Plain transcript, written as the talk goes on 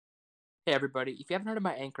Hey everybody, if you haven't heard of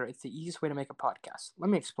my Anchor, it's the easiest way to make a podcast.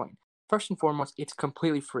 Let me explain. First and foremost, it's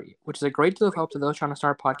completely free, which is a great deal of help to those trying to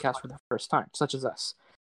start a podcast for the first time, such as us.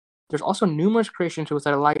 There's also numerous creation tools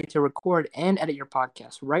that allow you to record and edit your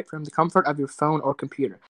podcast right from the comfort of your phone or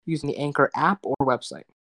computer using the Anchor app or website.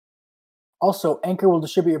 Also, Anchor will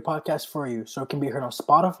distribute your podcast for you, so it can be heard on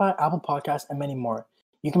Spotify, Apple Podcasts, and many more.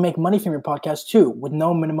 You can make money from your podcast too, with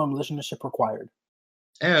no minimum listenership required.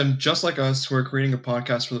 And just like us, who are creating a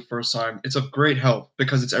podcast for the first time, it's of great help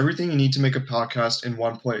because it's everything you need to make a podcast in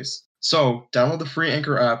one place. So, download the free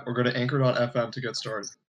Anchor app or go to anchor.fm to get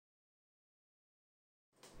started.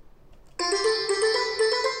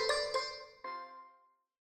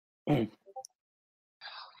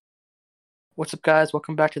 What's up, guys?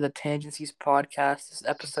 Welcome back to the Tangencies Podcast. This is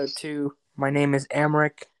episode 2. My name is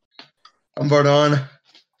Amrik. I'm Vardaan.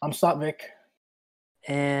 I'm Satvik.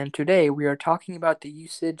 And today we are talking about the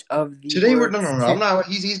usage of the Today word I'm simp. not.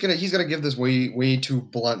 He's gonna give this way too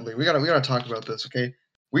bluntly. We gotta talk about this, okay?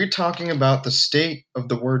 We're talking about the state of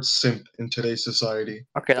the word simp in today's society.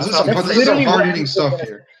 Okay, This is that's some hard-hitting stuff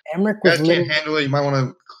here. Amrik You was guys can't handle it. You might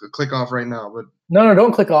want to click off right now, but No,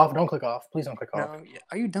 don't click off. Don't click off. Please don't click off. No,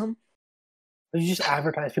 are you dumb? You just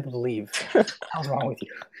advertise people to leave. What's wrong with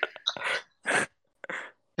you?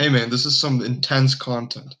 hey, man, this is some intense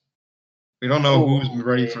content. We don't know who's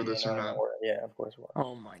ready for this or not. Yeah, of course.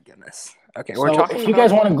 Oh my goodness. Okay, So we're talking if you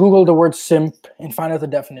guys want to Google the word simp and find out the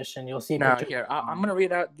definition, you'll see. Now, here, I'm going to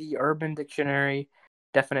read out the Urban Dictionary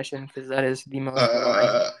definition because that is the most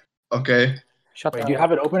reliable. Okay. Shut Wait, up. do you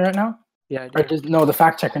have it open right now? Yeah, I do. No, the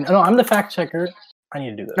fact checker. No, I'm the fact checker. I need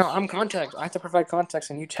to do this. No, I'm context. I have to provide context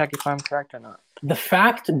and you check if I'm correct or not. The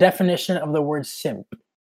fact definition of the word simp,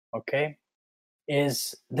 okay,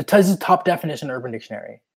 is the top definition in Urban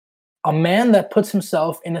Dictionary. A man that puts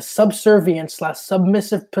himself in a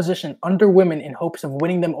subservient/submissive position under women in hopes of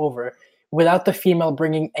winning them over without the female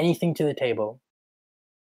bringing anything to the table.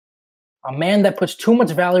 A man that puts too much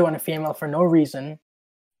value on a female for no reason,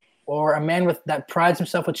 or a man that prides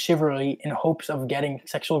himself with chivalry in hopes of getting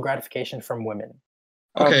sexual gratification from women.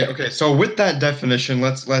 Okay. So with that definition,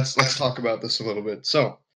 let's talk about this a little bit.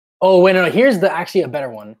 So. Oh wait, no. Here's actually a better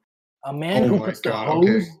one. A man who puts the hoes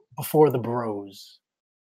okay. before the bros.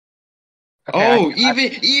 Okay,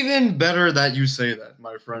 even better that you say that,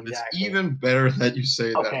 my friend. Exactly. It's even better that you say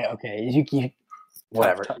that. Okay. You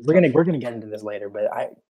whatever. We're gonna get into this later, but I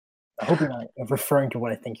hope you're not referring to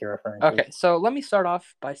what I think you're referring to. Okay, so let me start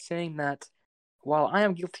off by saying that while I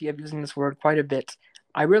am guilty of using this word quite a bit,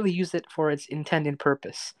 I really use it for its intended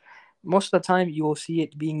purpose. Most of the time, you will see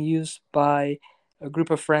it being used by a group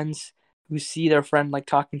of friends who see their friend like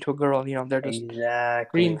talking to a girl. You know, they're just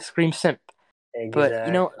scream simp.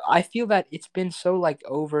 Exactly. But I feel that it's been so like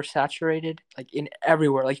oversaturated, like in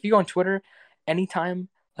everywhere. Like if you go on Twitter, anytime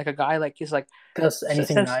like a guy like is like does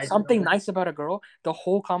anything says nice, something nice about a girl, the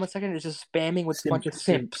whole comment section is just spamming with a bunch of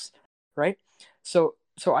simps, right? So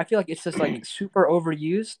I feel like it's just like super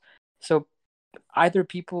overused. So either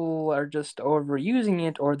people are just overusing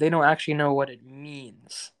it or they don't actually know what it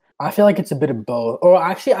means. I feel like it's a bit of both. Or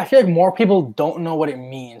actually, I feel like more people don't know what it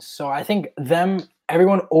means. So I think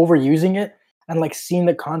everyone overusing it and like seeing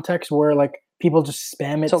the context where like people just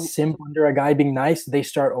spam it, simp under a guy being nice, they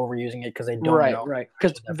start overusing it because they don't know. Right.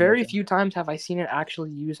 Because very few times have I seen it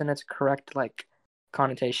actually used in its correct like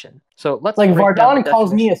connotation. So let's like Vardaan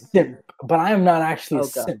calls me a simp, but I am not actually a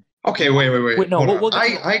simp. Okay, wait. No,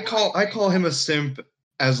 I call him a simp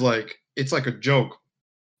as like it's like a joke,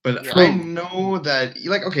 but yeah. I know that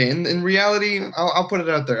like in reality, I'll put it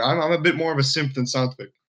out there. I'm a bit more of a simp than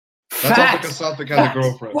Satvik. That's all because Satvik has a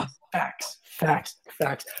girlfriend.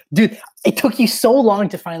 Facts. Dude, it took you so long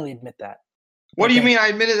to finally admit that. What do you mean? I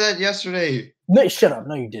admitted that yesterday. No, shut up.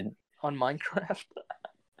 No, you didn't. On Minecraft.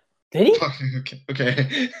 Did he?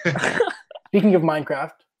 Okay. Speaking of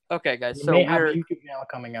Minecraft. Okay, guys. We may have a YouTube channel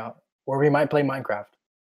coming out where we might play Minecraft.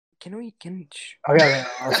 Can we? Okay.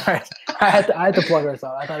 Sorry. I had to plug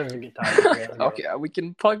ourselves. I thought it was a good time. Okay, we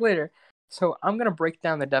can plug later. So I'm gonna break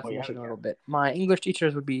down the definition a little bit. My English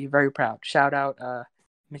teachers would be very proud. Shout out,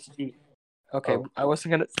 Mrs. G. Okay, I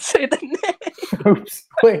wasn't gonna say the name. Oops.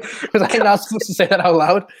 Wait, was I not supposed to say that out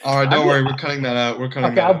loud? All right, don't worry. We're cutting that out. Okay,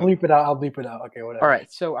 I'll bleep it out. Okay, whatever. All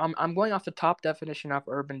right, so I'm going off the top definition of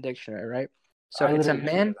Urban Dictionary, right? So it's a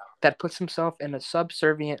man that puts himself in a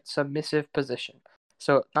subservient, submissive position.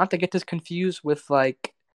 So not to get this confused with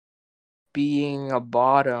like being a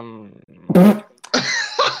bottom.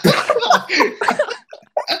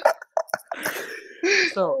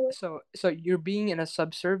 So you're being in a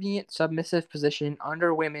subservient, submissive position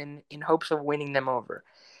under women in hopes of winning them over.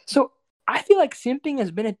 So I feel like simping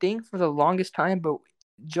has been a thing for the longest time, but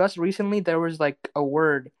just recently there was like a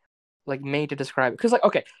word like made to describe it. Because like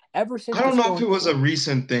okay, ever since I don't the know if it was a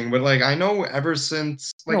recent thing, but like I know ever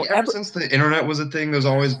since the internet was a thing, there's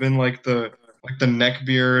always been like the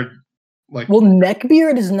neckbeard, like Well,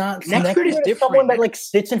 neckbeard is not. Neckbeard is different. Someone that like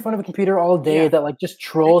sits in front of a computer all day that like just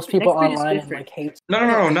trolls people online and like hates.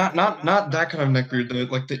 No, not that kind of neckbeard.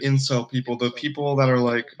 The incel people, the people that are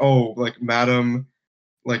like, oh, like madam,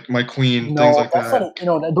 like my queen, things like that's that.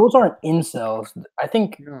 not. Those aren't incels. I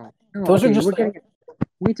think those are just.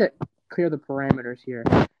 We need to clear the parameters here.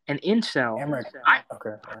 An incel. Amrik.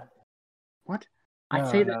 Okay. What? I'd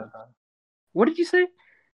say that. What did you say?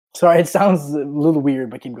 Sorry, it sounds a little weird,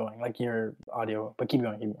 but keep going. Like your audio, but keep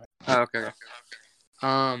going. Oh, okay.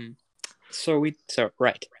 So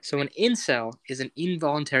an incel is an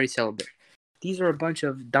involuntary celibate. These are a bunch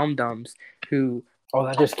of dum-dums who... Oh,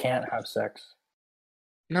 that just can't have sex.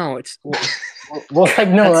 No, it's... Well, like,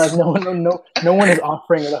 no one is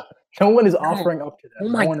offering it up. No one is offering up to that. Oh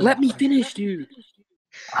my... Let me finish, dude.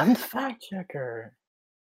 I'm the fact checker.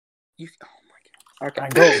 Oh my god. Okay,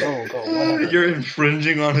 go. You're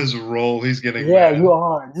infringing on his role. He's getting mad. mad. You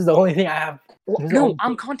are. This is the only thing I have. No,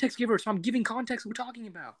 I'm context giver, so I'm giving context we're talking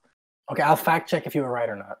about. Okay, I'll fact check if you were right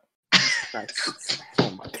or not.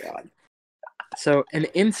 Oh my god. So an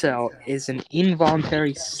incel is an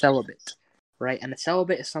involuntary celibate, right? And a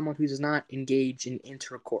celibate is someone who does not engage in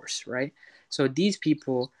intercourse, right? So these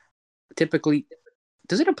people typically...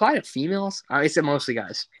 Does it apply to females? Is it mostly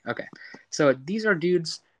guys? Okay. So these are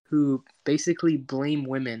dudes who basically blame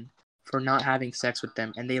women for not having sex with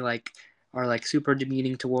them, and they like are like super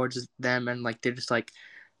demeaning towards them, and like they just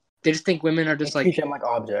think women are just they like treat them like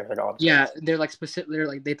objects. Yeah, they're like specific. They're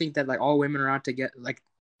like they think that like all women are out to get like,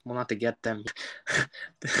 well, not to get them.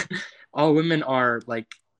 All women are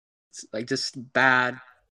like just bad.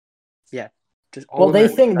 Yeah, just all. Well, they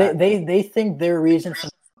think they think their reason for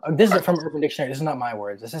this is from Urban Dictionary. This is not my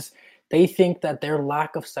words. They think that their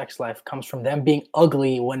lack of sex life comes from them being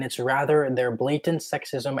ugly when it's rather their blatant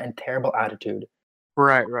sexism and terrible attitude.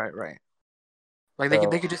 Right. Like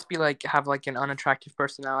they could just be like have like an unattractive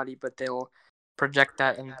personality, but they'll project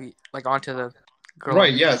that and be like onto the girl.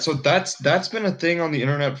 Right, yeah. So that's been a thing on the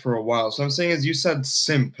internet for a while. So I'm saying, as you said,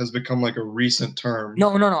 simp has become like a recent term.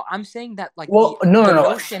 No. I'm saying that like no.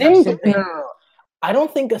 No. I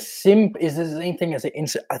don't think a simp is the same thing as an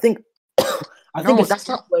incel. I think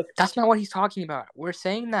that's not what he's talking about. We're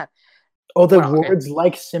saying that. Oh, words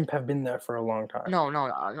like simp have been there for a long time. No,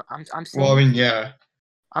 I'm saying. Well, I mean, yeah.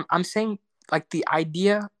 I'm saying like the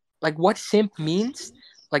idea, like what simp means,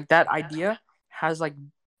 like that idea has like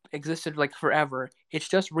existed like forever. It's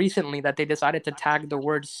just recently that they decided to tag the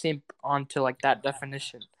word simp onto like that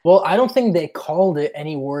definition. Well, I don't think they called it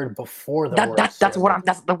any word before the word. That's what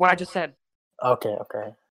I just said. Okay,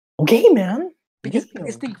 man. Because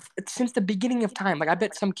it's since the beginning of time. Like I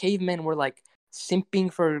bet some cavemen were like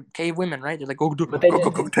simping for cave women, right? They're like, go,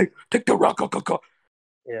 take the rock, go.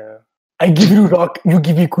 Yeah. I give you rock, you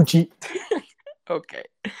give me coochie. Okay.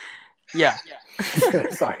 Yeah.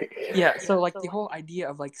 Sorry. Yeah, so like the whole idea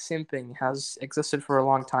of like simping has existed for a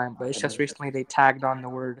long time, but it's just recently they tagged on the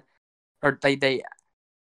word, or they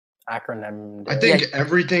acronym. I think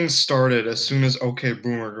everything started as soon as OK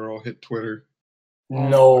Boomer Girl hit Twitter.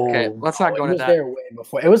 No. Okay, let's not go into that. It was there way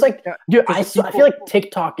before. It was like, dude, I feel like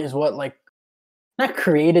TikTok is what like not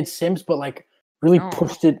created Sims, but like really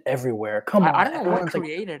pushed it everywhere. Come on, I don't know what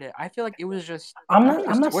created it. I feel like it was just. I'm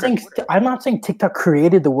not saying TikTok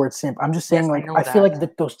created the word simp. I'm just saying like I feel like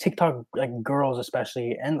those TikTok like girls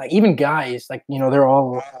especially, and like even guys, like they're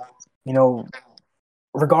all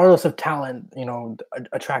regardless of talent,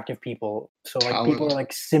 attractive people. So like people are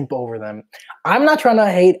like simp over them. I'm not trying to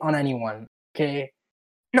hate on anyone. Okay.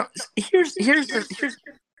 No, here's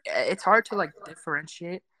it's hard to like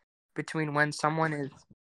differentiate between when someone is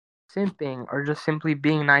simping or just simply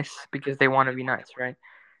being nice because they want to be nice, right?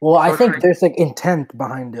 Well, I think there's like intent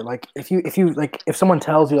behind it. Like if someone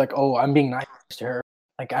tells you like, oh, I'm being nice to her,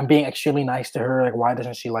 like I'm being extremely nice to her, like why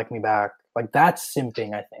doesn't she like me back? Like that's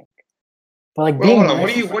simping, I think. But like being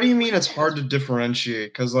nice, what do you mean it's hard to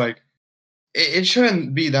differentiate? Because like it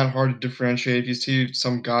shouldn't be that hard to differentiate if you see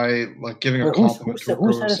some guy like giving a compliment to a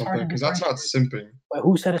girl or something, because that's not simping. Wait,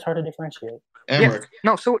 who said it's hard to differentiate? Amrik. Yeah.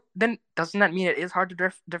 No, so then doesn't that mean it is hard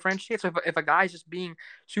to differentiate? So if a guy is just being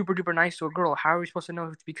super duper nice to a girl, how are we supposed to know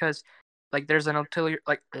it's because like there's an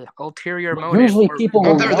ulterior motive? Usually people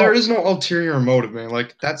there is no ulterior motive, man.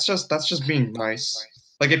 Like that's just being nice.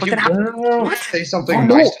 Like if you say something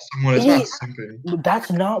nice to someone, it's not simping.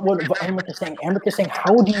 That's not what Amrik is saying. Amrik is saying,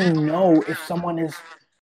 how do you know if someone is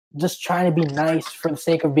just trying to be nice for the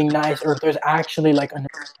sake of being nice, or if there's actually like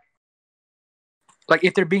Like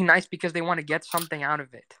if they're being nice because they want to get something out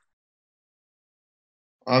of it.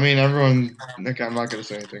 I mean, everyone. Okay, I'm not gonna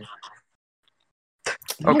say anything.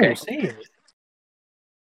 Okay. No, say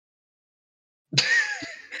it.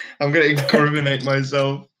 I'm gonna incriminate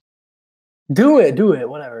myself. Do it,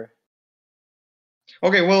 whatever.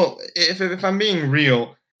 Okay, well, if I'm being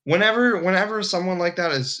real, whenever someone like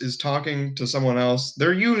that is talking to someone else,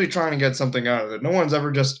 they're usually trying to get something out of it. No one's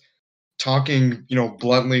ever just talking,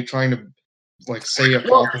 bluntly, trying to like say a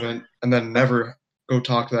compliment and then never go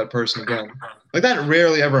talk to that person again. Like that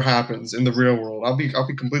rarely ever happens in the real world. I'll be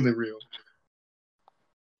completely real.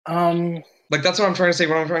 Like that's what I'm trying to say.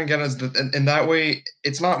 What I'm trying to get is that in that way,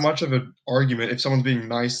 it's not much of an argument if someone's being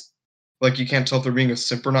nice. Like you can't tell if they're being a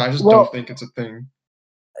simp or not. I just don't think it's a thing.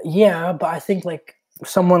 Yeah, but I think like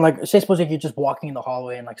someone like suppose like you're just walking in the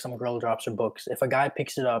hallway and like some girl drops her books. If a guy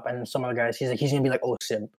picks it up and some other guy sees he's gonna be like, oh,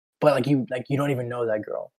 simp. But you don't even know that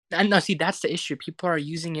girl. And no, see, that's the issue. People are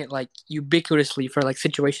using it like ubiquitously for like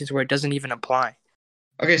situations where it doesn't even apply.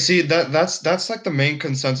 Okay, see that's like the main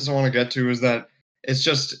consensus I want to get to is that it's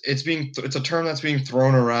a term that's being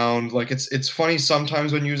thrown around. Like it's funny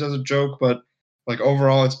sometimes when used as a joke, but like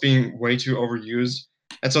overall it's being way too overused.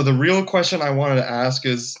 And so the real question I wanted to ask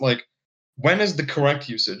is like, when is the correct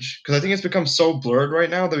usage? Because I think it's become so blurred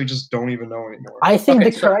right now that we just don't even know anymore. I think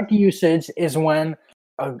the correct usage is when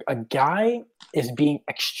a guy is being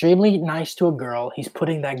extremely nice to a girl. He's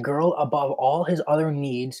putting that girl above all his other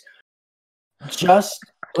needs. Just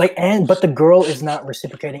like but the girl is not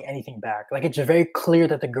reciprocating anything back. Like it's very clear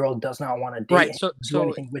that the girl does not want to date do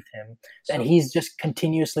anything with him, and he's just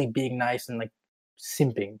continuously being nice and like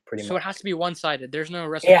simping pretty much. So it has to be one-sided. There's no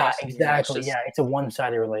reciprocity. Yeah, exactly. Yeah, it's a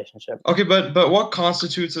one-sided relationship. Okay, but what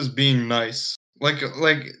constitutes as being nice?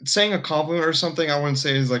 Like saying a compliment or something, I wouldn't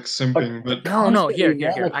say is like simping. But no, here.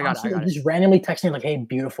 Like, I got it. Just randomly texting like, "Hey,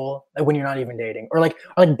 beautiful," like when you're not even dating, or like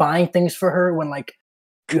buying things for her when like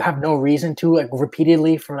you have no reason to, like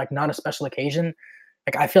repeatedly for like not a special occasion.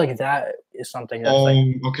 Like I feel like that is something that's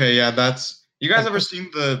okay, yeah, that's. You guys ever seen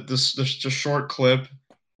the short clip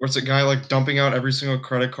where it's a guy like dumping out every single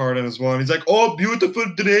credit card in his wallet? And he's like, "Oh, beautiful,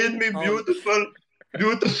 drain me, beautiful."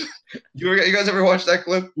 Beautiful. You guys ever watch that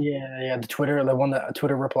clip? Yeah. The one that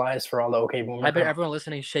Twitter replies for all the okay boomer. I bet everyone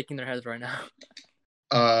listening is shaking their heads right now.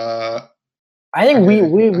 I think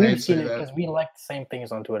we've seen it because we like the same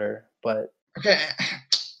things on Twitter. But okay.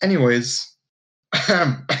 Anyways,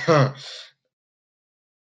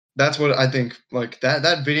 that's what I think. Like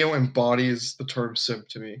that video embodies the term simp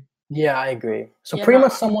to me. Yeah, I agree. So pretty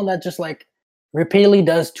much someone that just like repeatedly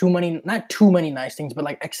does not too many nice things, but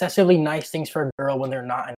like excessively nice things for a girl when they're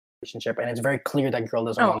not in a relationship, and it's very clear that girl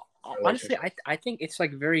doesn't want honestly, I think it's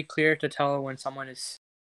like very clear to tell when someone is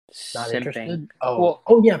not simping. Interested.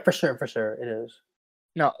 Oh yeah, for sure it is.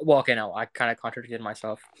 No, well, okay, no, I kind of contradicted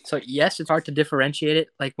myself. So yes, it's hard to differentiate it,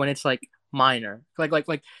 like when it's like minor, like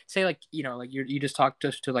say like like you just talk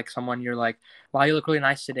to like someone, you're like, wow, you look really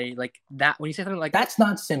nice today, like that. When you say something like that's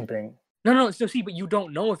not simping. No. So see, but you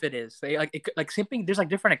don't know if it is. Like simping. There's like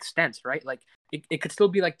different extents, right? Like it could still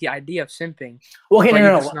be like the idea of simping. Well, okay,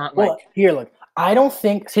 no. Not, well, here, look. I don't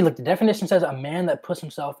think. See, look. The definition says a man that puts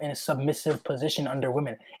himself in a submissive position under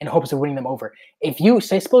women in hopes of winning them over. If you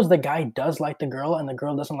suppose the guy does like the girl and the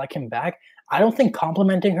girl doesn't like him back, I don't think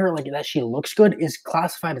complimenting her like that she looks good is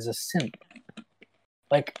classified as a simp.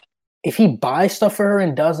 Like, if he buys stuff for her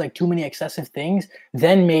and does like too many excessive things,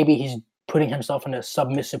 then maybe he's putting himself in a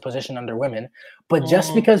submissive position under women. But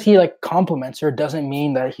just because he like compliments her doesn't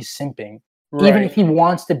mean that he's simping. Right. Even if he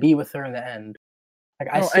wants to be with her in the end. Like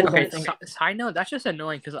side note, that's just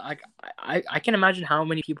annoying because I can imagine how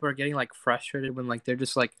many people are getting like frustrated when like they're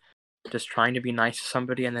just trying to be nice to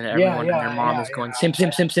somebody and then everyone and their mom is going simp.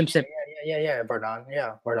 Yeah, Vardaan.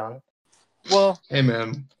 Yeah, Vardaan. Well, hey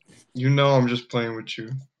man, I'm just playing with you.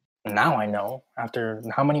 Now I know. After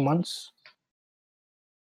how many months?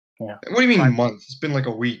 Yeah. What do you mean months? It's been like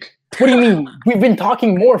a week. What do you mean? We've been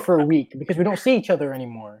talking more for a week because we don't see each other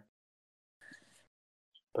anymore.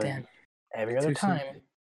 But damn. Every other time. Soon.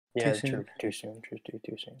 Yeah, Too soon. Too soon.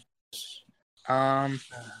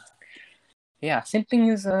 Yeah,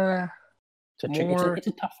 simping is it's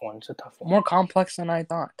a tough one. More complex than I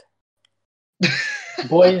thought.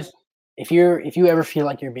 Boys, if you ever feel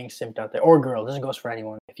like you're being simped out there, or girl, this goes for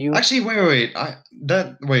anyone. If you actually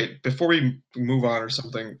wait, before we move on or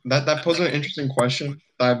something, that poses an interesting question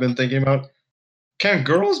that I've been thinking about. Can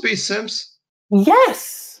girls be simps?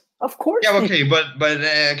 Yes, of course. Yeah, okay, but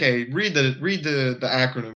okay, read the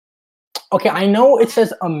acronym. Okay, I know it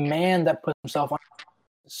says a man that puts himself on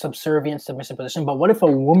a subservient, submissive position, but what if a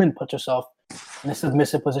woman puts herself in a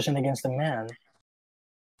submissive position against a man?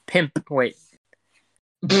 Pimp. Wait.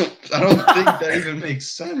 I don't think that even makes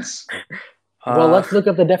sense. Well, let's look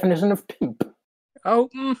up the definition of pimp. Oh,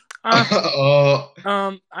 I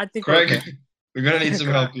think we're Craig, okay. we're gonna need some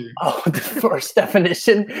help here. Oh, the first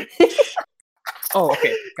definition. Oh,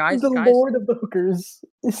 okay, guys. The Lord of the Hookers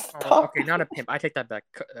is Okay, not a pimp. I take that back.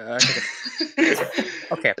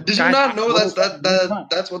 Okay. Did guys, you not know what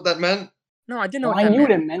that's what that meant? No, I didn't know. Well, what I that knew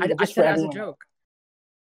meant. what it meant. I said it as a joke.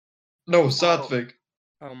 No, Satvik.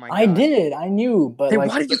 Oh my god. I did. I knew, but Then like,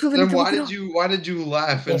 why did you feel the Then need to look it up? why did you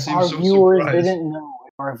laugh and if seem our so viewers surprised?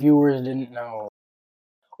 didn't know,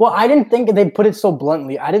 Well, I didn't think they'd put it so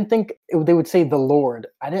bluntly. I didn't think they would say the Lord.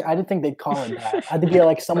 I didn't think they'd call it that. I'd be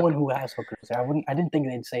like someone who has hookers. I didn't think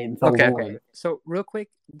they'd say the Lord. Okay. So real quick,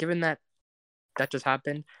 given that just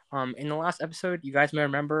happened, in the last episode, you guys may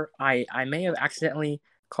remember, I may have accidentally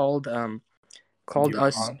called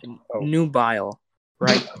us nubile,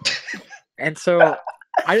 right? And so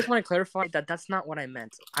I just want to clarify that that's not what I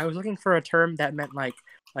meant. I was looking for a term that meant like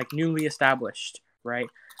newly established, right?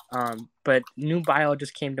 But nubile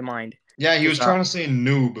just came to mind. Yeah, he was trying to say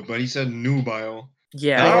noob, but he said nubile.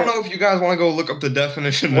 Yeah. And I don't know if you guys want to go look up the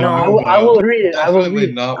definition of No, nubile. I will read it. I will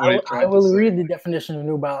read. I will read the definition of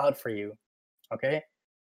nubile out for you. Okay.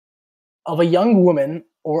 Of a young woman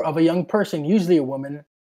or of a young person, usually a woman,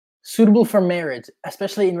 suitable for marriage,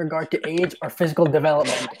 especially in regard to age or physical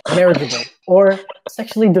development, marriageable, or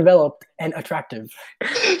sexually developed and attractive.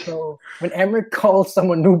 So when Amrik calls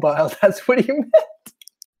someone nubile, that's what he meant.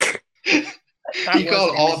 He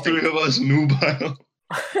called all three of us nubile.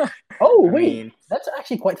 Oh, wait. That's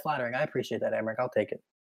actually quite flattering. I appreciate that, Amrik. I'll take it.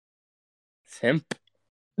 Simp.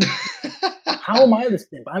 How am I the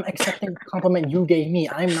simp? I'm accepting the compliment you gave me.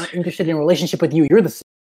 I'm not interested in a relationship with you. You're the simp.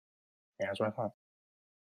 Yeah, that's what I thought.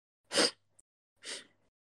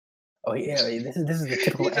 Oh yeah, this is the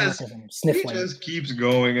typical anarchism sniffling. He just keeps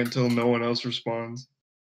going until no one else responds.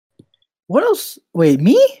 What else? Wait,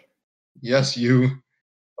 me? Yes, you.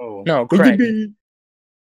 Oh no, Craig.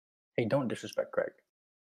 Hey, don't disrespect Craig.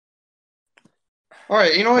 All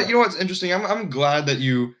right, you know what? You know what's interesting? I'm glad that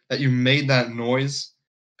you made that noise,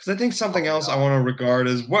 because I think something else I want to regard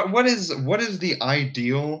as what is the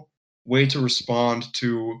ideal way to respond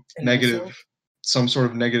to some sort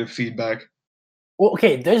of negative feedback. Well,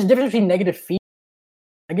 okay, there's a difference between negative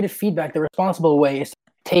feedback. The responsible way is to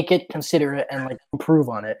take it, consider it, and like improve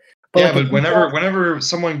on it. But whenever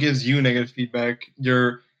someone gives you negative feedback,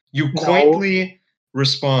 you quaintly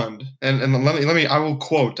respond, and let me I will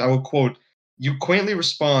quote. You quaintly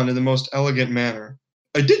respond in the most elegant manner.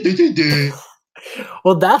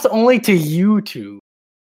 Well, that's only to you two.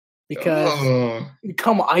 Because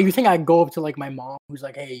come on, you think I go up to like my mom, who's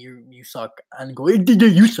like, "Hey, you suck," and go, "Hey,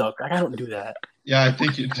 you suck." I don't do that. Yeah, I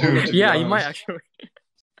think you do. Yeah, you might actually.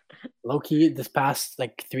 Low key, this past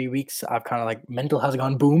like 3 weeks, I've kind of like mental has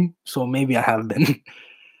gone boom. So maybe I have been.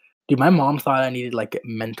 Dude, my mom thought I needed like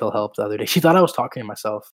mental help the other day. She thought I was talking to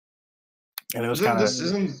myself, and it was kind of.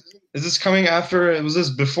 Is this coming after? Was this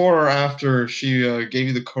before or after she gave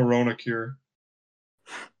you the corona cure?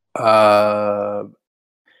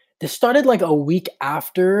 This started like a week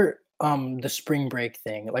after the spring break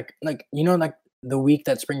thing. Like you know, like the week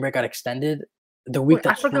that spring break got extended, the week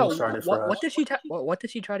that school started for us. What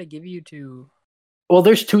did she try to give you to? Well,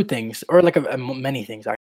 there's two things, or like many things.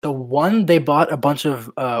 Actually. The one, they bought a bunch of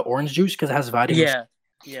orange juice because it has vitamins.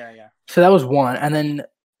 Yeah. So that was one, and then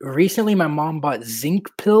recently my mom bought zinc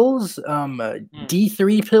pills,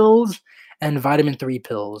 D3 pills, and vitamin 3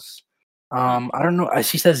 pills. I don't know.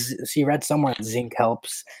 She says she read somewhere zinc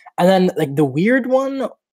helps. And then like the weird one,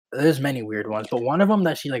 there's many weird ones, but one of them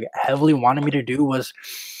that she like heavily wanted me to do was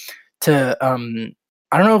to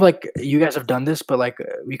I don't know if like you guys have done this, but like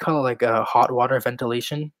we call it like a hot water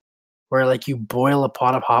ventilation, where like you boil a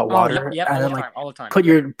pot of hot water and then like all the time.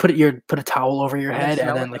 put a towel over your head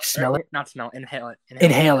and then like smell it. Not smell, inhale it.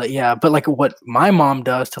 Inhale it, yeah. But like what my mom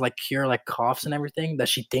does to like cure like coughs and everything that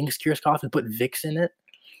she thinks cures coughs is put Vicks in it.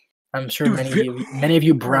 I'm sure many of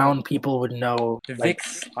you brown people would know like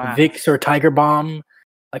Vicks or Tiger Balm,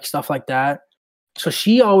 like stuff like that. So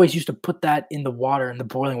she always used to put that in the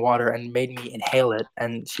boiling water, and made me inhale it.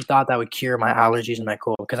 And she thought that would cure my allergies and my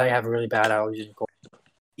cold, because I have really bad allergies and cold.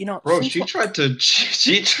 You know, bro, she tried to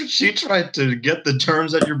get the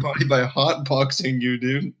germs out your body by hotboxing you,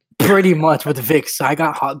 dude. Pretty much with Vicks. I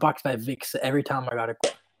got hotboxed by Vicks every time I got a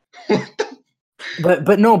cold.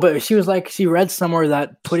 But she was like, she read somewhere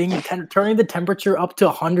that turning the temperature up to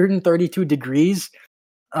 132 degrees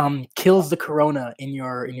kills the corona in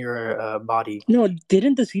your body. No,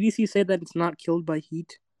 didn't the CDC say that it's not killed by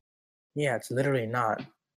heat? Yeah, it's literally not.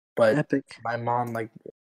 But epic. My mom, like,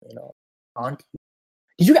 you know, auntie.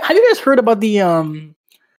 Have you guys heard about the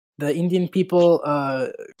the Indian people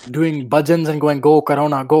doing bhajans and going go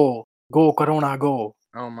Corona go Corona go.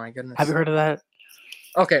 Oh my goodness. Have you heard of that?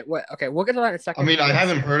 Okay, what? Okay, we'll get to that in a second. I mean, I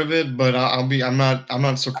haven't heard of it, but I'm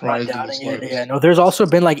not surprised in the Doubting it. slightest. Yeah, no. There's also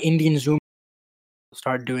been like Indian Zoom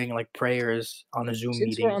start doing like prayers on a Zoom Since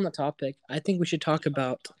meeting. we're on the topic, I think we should talk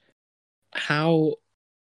about how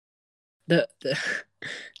the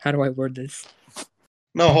how do I word this?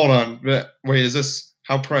 No, hold on. Wait, is this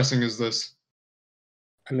how pressing is this?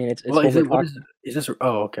 I mean, it's Well, what is we're it? What talking- is this?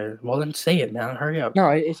 Oh, okay. Well, then say it, man. Hurry up. No,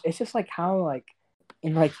 it's just like how like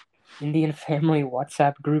in like Indian family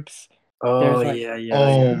WhatsApp groups. Oh There's, like, yeah.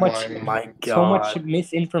 Oh My God. so much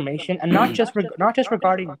misinformation, and not just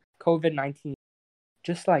regarding COVID-19,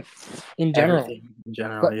 just like in general. Everything in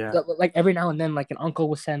general, yeah. Like every now and then, like an uncle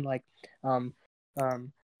will send like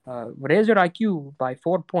raise your IQ by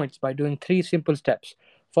 4 points by doing 3 simple steps.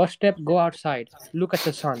 First step, go outside, look at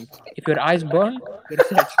the sun. If your eyes burn, you're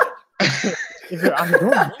set. If your eyes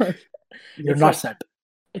don't burn, You're it's not like- set.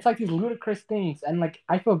 it's like these ludicrous things, and like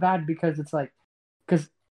I feel bad because it's like because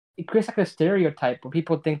it creates like a stereotype where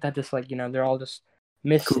people think that just like they're all just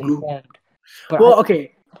misinformed. But Well,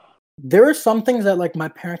 okay. There are some things that like my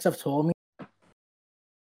parents have told me.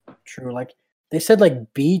 True, like they said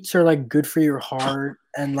like beets are like good for your heart,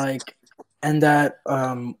 and that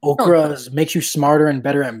okra makes you smarter and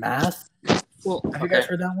better at math. well, Have you guys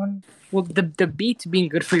heard that one? Well, the beets being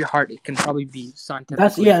good for your heart, it can probably be scientific.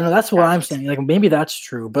 That's what I'm saying. Like maybe that's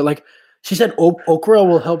true, but like she said, okra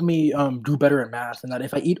will help me do better at math, and that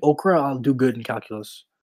if I eat okra, I'll do good in calculus.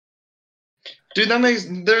 Dude, that makes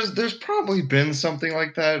there's probably been something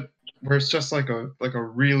like that where it's just like a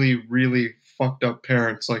really, really fucked up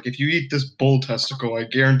parents. Like if you eat this bull testicle, I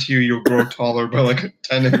guarantee you'll grow taller by like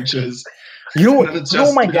 10 inches. You know And it's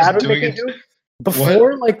what my just dad would doing make me it- do?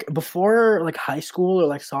 Before high school or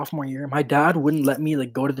like sophomore year, my dad wouldn't let me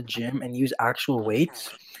like go to the gym and use actual weights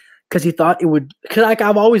because he thought it would. Because like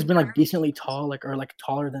I've always been like decently tall, like or like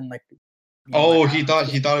taller than like. Oh, he thought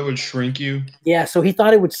it would shrink you. Yeah, so he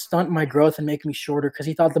thought it would stunt my growth and make me shorter because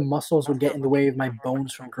he thought the muscles would get in the way of my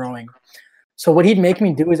bones from growing. So what he'd make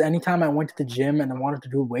me do is anytime I went to the gym and I wanted to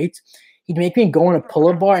do weights, he'd make me go in a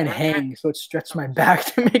pull-up bar and hang so it stretched my back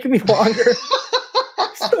to make me longer.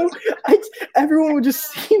 So everyone would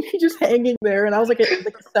just see me just hanging there, and I was like a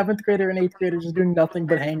 7th grader and 8th grader just doing nothing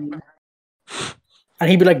but hanging. And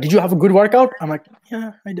he'd be like, "Did you have a good workout?" I'm like,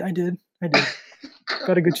 "Yeah, I did.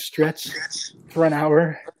 Got a good stretch for an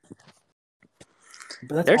hour."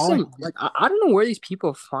 But that's There's all some like I don't know where these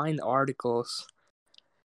people find articles.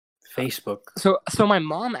 Facebook. So my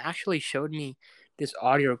mom actually showed me this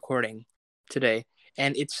audio recording today,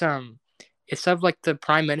 and it's of like the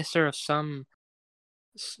prime minister of some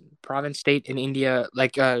province state in India,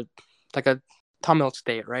 like a Tamil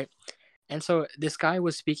state, right? And so this guy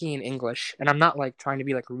was speaking in English, and I'm not like trying to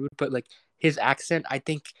be like rude, but like his accent, I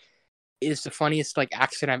think, is the funniest like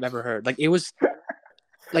accent I've ever heard. Like it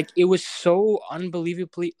was so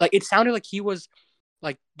unbelievably like it sounded like he was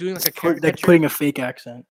like doing like a caricature. Like putting a fake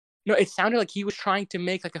accent. No, it sounded like he was trying to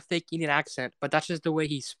make like a fake Indian accent, but that's just the way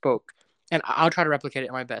he spoke. And I'll try to replicate it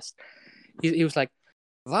at my best. He was like,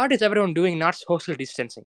 "What is everyone doing? Not social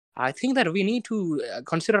distancing. I think that we need to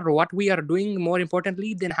consider what we are doing more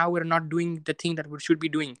importantly than how we're not doing the thing that we should be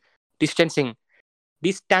doing. Distancing.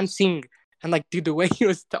 And like, dude, the way he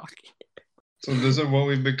was talking." So this is what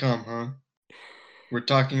we've become, huh? We're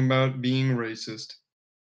talking about being racist.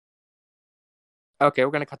 Okay,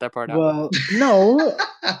 we're gonna cut that part out. Well, no.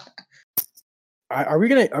 Are we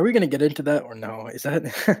gonna get into that or no? Is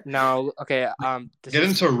that No, okay. Get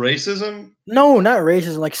into racism? no, not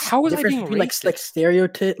racism. Like How was I difference being between,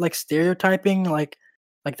 like stereotyping, like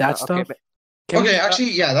that stuff. Okay, but can we Okay, just-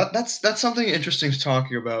 actually, yeah, that's something interesting to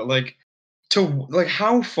talking about. Like,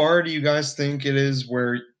 how far do you guys think it is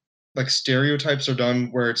where like stereotypes are done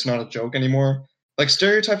where it's not a joke anymore? Like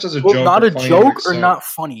stereotypes as a joke. Not are a funny to joke or accept. not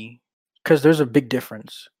funny, because there's a big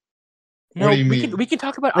difference. No, What do you we mean? can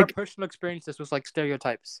talk about our personal experiences with like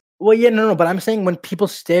stereotypes. Well, yeah, no, but I'm saying when people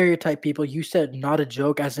stereotype people, you said not a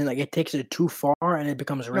joke, as in like it takes it too far and it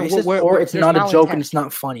becomes No, racist, where or it's there's not a joke malintent. and it's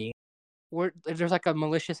not funny. Where there's like a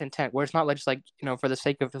malicious intent, where it's not like just like for the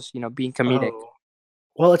sake of just being comedic. Oh.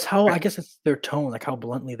 Well, it's how I guess it's their tone, like how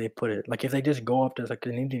bluntly they put it. Like if they just go up to like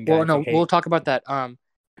an Indian guy. Well, and no, say, "Hey," we'll talk about that.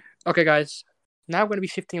 Okay, guys. Now we're going to be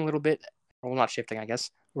shifting a little bit. Well, not shifting, I guess.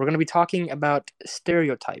 We're going to be talking about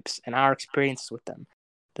stereotypes and our experiences with them.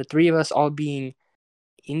 The three of us all being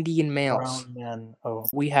Indian males. brown man. Oh,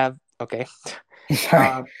 We have, okay.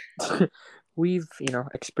 sorry. We've,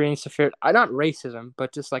 experienced a fair, not racism,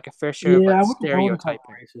 but just like a fair share of Yeah, I like, wouldn't call it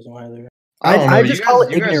stereotyping. racism either. I don't know. I You just guys, call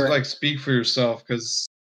it you guys ignorant. like speak for yourself because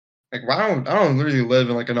Like, I don't really live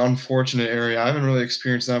in like an unfortunate area. I haven't really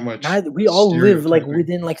experienced that much We all live like stereotyping.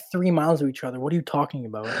 within like 3 miles of each other. What are you talking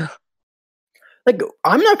about? Like,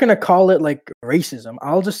 I'm not gonna call it like racism.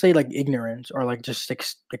 I'll just say like ignorance or like just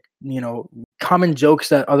like common jokes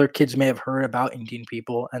that other kids may have heard about Indian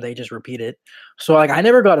people and they just repeat it. So like I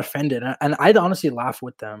never got offended and I'd honestly laugh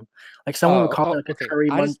with them. Like someone would call it like a Okay. curry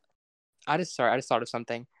munch. I just thought of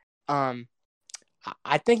something.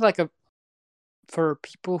 I think like for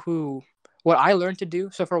people who what I learned to do.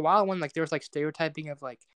 So for a while when like there was like stereotyping of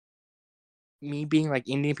like me being like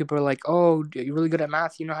Indian, people are like, oh, you're really good at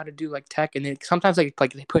math, you know how to do like tech, and then sometimes like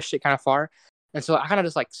they pushed it kind of far, and so I kind of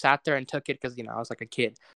just like sat there and took it because I was like a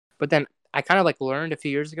kid. But then I kind of like learned a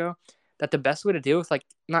few years ago that the best way to deal with like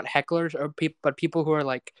not hecklers or people, but people who are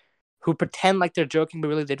like who pretend like they're joking but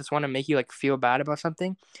really they just want to make you like feel bad about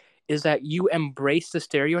something, is that you embrace the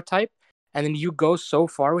stereotype and then you go so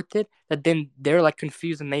far with it that then they're like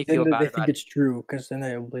confused and they feel Then bad they about think it. it's true because then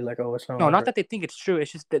they'll be like, oh, it's not. No, not Whatever. that they think it's true.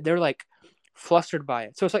 It's just that they're like flustered by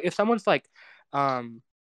it. So it's like if someone's like,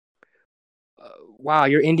 "Wow,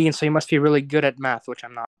 you're Indian, so you must be really good at math," which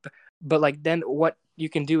I'm not. But like then what you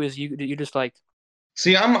can do is you just like.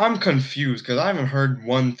 See, I'm confused because I haven't heard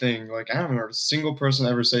one thing. Like, I haven't heard a single person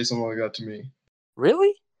ever say something like that to me.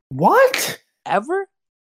 Really? What? Ever?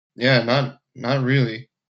 Yeah, not really.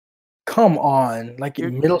 Come on, like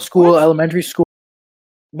You're, middle school, what? elementary school,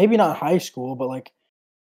 maybe not high school, but like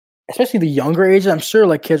especially the younger ages. I'm sure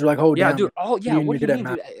like kids were like, oh Yeah, damn, dude. Oh yeah. What you're do you good at mean,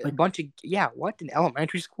 math. dude? A Like, bunch of What in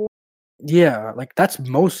elementary school? yeah, like that's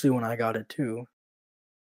mostly when I got it too.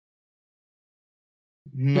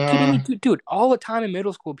 You're kidding me, Nah, dude. All the time in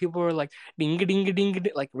middle school, people were like, ding ding ding ding.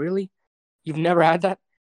 Like, really? You've never had that?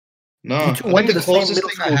 You no. two I went think to the the same closest middle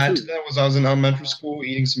thing I school had too. to that was I was in elementary school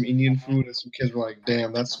eating some Indian food, and some kids were like,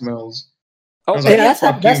 "Damn, that smells." I Oh, was oh like, yeah.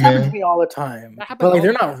 "Fuck That's you, happened to man." me all the time. That happens But like all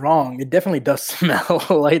they're the time. not wrong. It definitely does smell.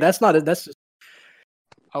 Like that's not. That's just.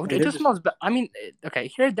 Oh, Like, it they're just just. smells. I mean,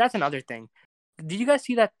 okay. That's another thing. Did you guys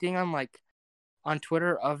see that thing on like on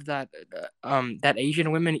Twitter of that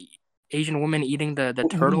Asian woman eating the Eating the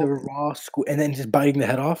turtle? raw school and then just biting the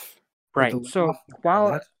head off, like the Right. leg So off. God,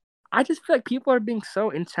 while that's I just feel like people are being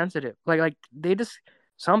so insensitive, like they just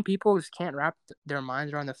some people just can't wrap their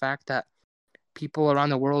minds around the fact that people around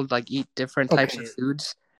the world like eat different types of okay.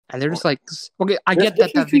 foods, and they're just like, okay, I There's a get that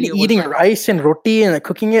difference between video was eating like, rice and roti and like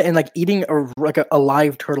cooking it and like eating a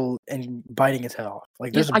live turtle and biting its head off.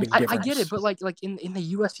 Like yes, there's a big I get it, difference. but like in the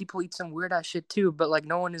U.S. people eat some weird ass shit too, but like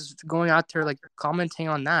no one is going out there like commenting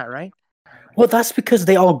on that, right? Well, that's because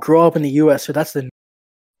they all grow up in the U.S. So that's the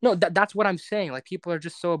No, that's what I'm saying. Like people are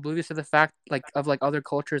just so oblivious to the fact like of like other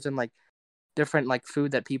cultures and like different like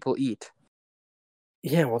food that people eat.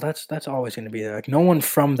 yeah. Well, that's always going to be there. Like no one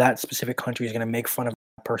from that specific country is going to make fun of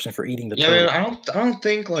a person for eating the Yeah, man. turtle. I don't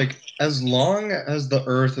think like as long as the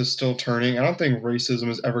Earth is still turning, I don't think racism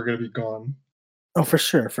is ever gonna be gone. Oh, for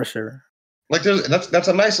sure, for sure. Like, that's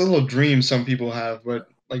a nice little dream some people have, but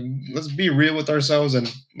like, let's be real with ourselves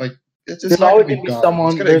and like, it's There's not always gonna going be to be gone. It's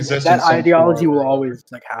someone. gonna There's exist in that some ideology form or will another. always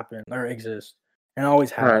like happen or exist, and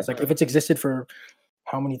always Right. has. Like if it's existed for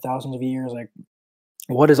how many thousands of years, like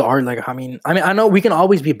what is art? Like I know we can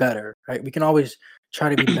always be better, right? We can always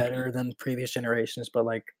try to be better than previous generations, but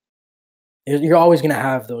like you're always gonna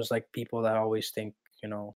have those like people that always think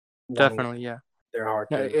one way Definitely, yeah. they're hard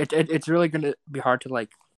No, to it's really gonna be hard to like.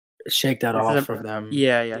 shake that This is off of them.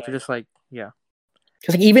 yeah, to just like yeah.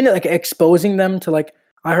 Because like even like exposing them to like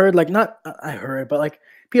I heard like not I heard but like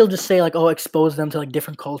people just say like oh expose them to like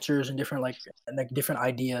different cultures and like different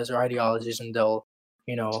ideas or ideologies and they'll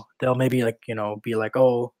maybe like be like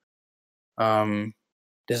oh um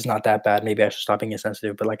this is not that bad, maybe I should stop being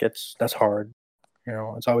insensitive, but like that's hard,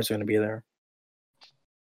 it's always going to be there.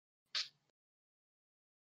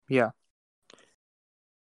 Yeah.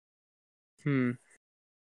 Hmm.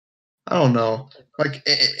 I don't know. Like,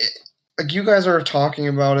 like you guys are talking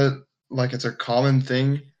about it like it's a common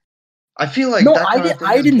thing. I feel like No, that kind of thing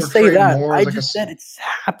I is didn't say portrayed that. more I as like a. just said it's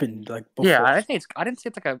happened like Yeah, before. I didn't say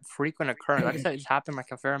it's like a frequent occurrence. I just said it's happened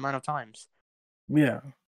like a fair amount of times. Yeah.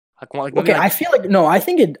 Like maybe Okay, I like feel like no. I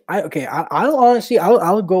think it. I'll honestly.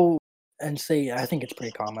 I'll go and say I think it's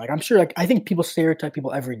pretty common. Like I'm sure. Like I think people stereotype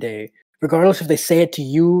people every day, regardless if they say it to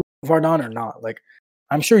you, Vardaan, or not. Like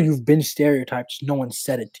I'm sure you've been stereotyped. Just no one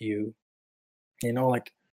said it to you.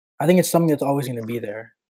 Like I think it's something that's always going to be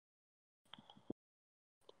there.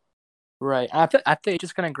 right. I think it's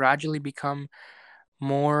just gonna gradually become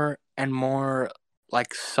more and more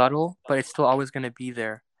like subtle, but it's still always gonna be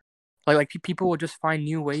there. Like people will just find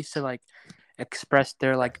new ways to like express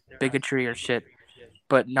their like bigotry or shit,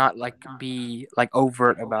 but not like be like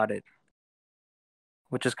overt about it.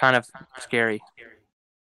 which is kind of scary.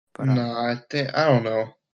 But, No, I don't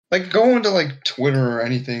know. Like going to like Twitter or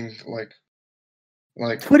anything like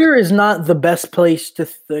Twitter is not the best place to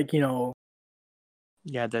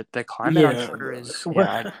yeah, the climate on Twitter is.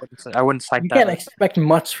 Yeah, I wouldn't cite you that. Can't expect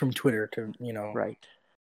much from Twitter to right.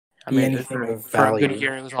 I be mean, anything of for a value. good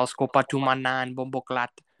year, it was all Scopa Tumana and Bombo Clat.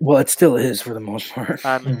 Well, it still is for the most part.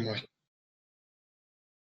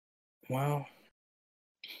 Wow.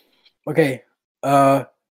 Okay.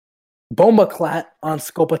 Bomba Clat on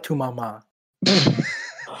Scopa Tumama.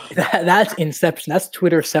 That's Inception. That's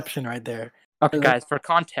Twitterception right there. Okay, guys, for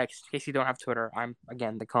context, in case you don't have Twitter, I'm,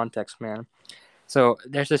 again, the context man. So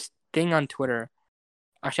there's this thing on Twitter.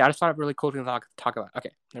 Actually, I just thought of a really cool thing to talk about.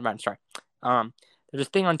 Okay, never mind. Sorry. There's this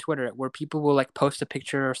thing on Twitter where people will like post a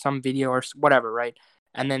picture or some video or whatever, right?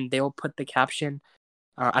 And then they'll put the caption.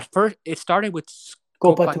 At first, it started with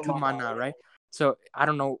Scopa Tumana, right? So I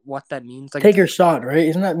don't know what that means. Like, take your shot, right?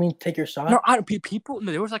 Isn't that mean take your shot? No,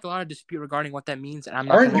 there was like a lot of dispute regarding what that means, and I'm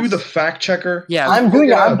not. Aren't you the fact checker? Yeah, I'm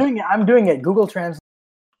doing it. I'm doing it. Google Translate.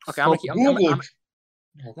 Okay,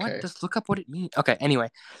 what? Just look up what it means. Okay, anyway,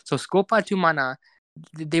 so Scopa Tumana,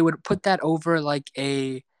 they would put that over like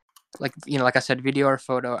a, like I said, video or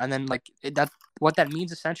photo, and then like that. What that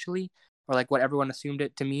means essentially, or like what everyone assumed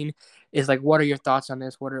it to mean, is like, what are your thoughts on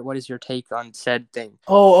this? What is your take on said thing?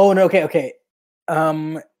 Oh no, okay.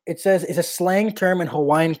 It says it's a slang term in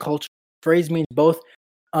Hawaiian culture. The phrase means both.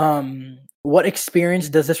 What experience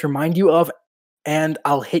does this remind you of? And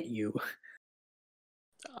I'll hit you.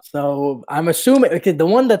 So I'm assuming the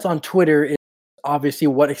one that's on Twitter is obviously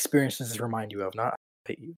what experience does this remind you of, not I'll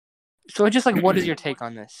hit you. So it's just like, what is your take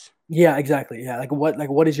on this? Yeah, exactly. Yeah,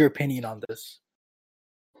 what is your opinion on this?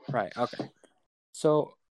 Right. Okay.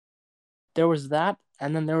 So there was that,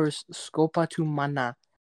 and then there was Scopa Tumana.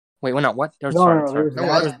 Wait, no, what? There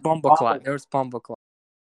was Bombo Clat. There was Bombo Clat,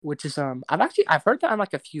 which is I've heard that on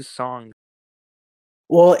like a few songs.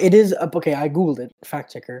 Well, it is okay. I googled it.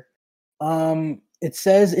 Fact checker. It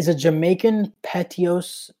says it's a Jamaican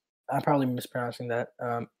petios. I'm probably mispronouncing that.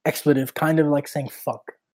 Expletive, kind of like saying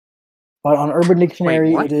fuck. But on Urban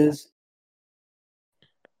Dictionary, it is.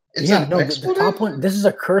 The top one. This is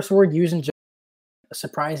a curse word used in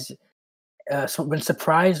surprise, when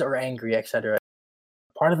surprised or angry, etc.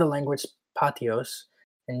 Part of the language patios,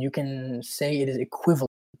 and you can say it is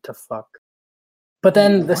equivalent to fuck. But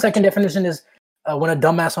then the second definition is when a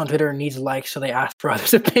dumbass on Twitter needs likes, so they ask for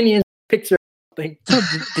others' opinions, picture something. So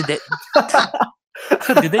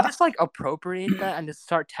did they just like appropriate that and just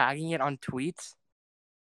start tagging it on tweets?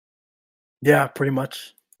 Yeah, pretty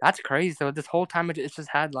much. That's crazy. So this whole time it's just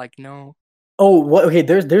had like no. Oh, what? Okay,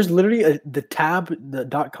 there's literally the tab, the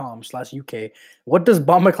 .com/UK. What does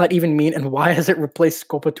Bombaclat even mean, and why has it replaced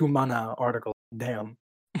Scopa Tumana article? Damn.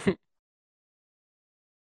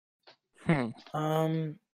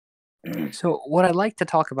 So what I'd like to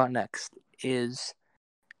talk about next is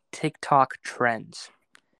TikTok trends.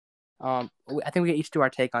 I think we get each do our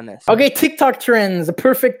take on this. Okay, TikTok trends, a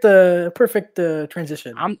perfect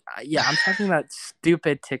transition. I'm talking about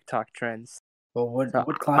stupid TikTok trends. Well, what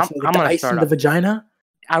class? I'm gonna ice in the vagina?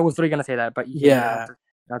 I was really gonna say that, but yeah.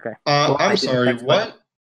 Okay. I'm sorry. What?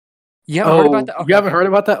 You haven't heard about that? Okay. You haven't heard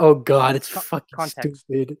about that? Oh god, it's fucking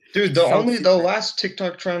stupid. Dude, the last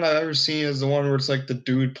TikTok trend I've ever seen is the one where it's like the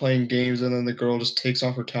dude playing games and then the girl just takes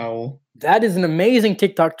off her towel. That is an amazing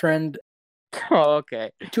TikTok trend. Oh,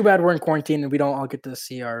 okay. Too bad we're in quarantine and we don't all get to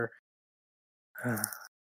see our.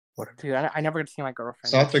 Dude, I never get to see my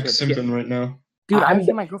girlfriend. Satvik's simping right now. Dude, I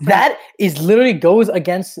see my girlfriend. That is literally goes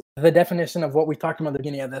against the definition of what we talked about at the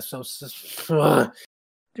beginning of this. So,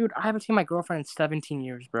 dude, I haven't seen my girlfriend in 17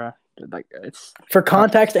 years, bro. Dude, like, it's for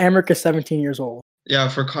context, Amrik is 17 years old. Yeah,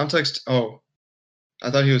 for context. Oh,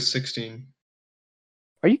 I thought he was 16.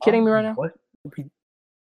 Are you kidding me right now? What?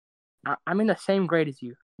 I'm in the same grade as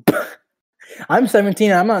you. I'm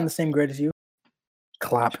 17. I'm not in the same grade as you.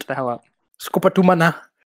 Clapped. Shut the hell up. Scopa Tumana.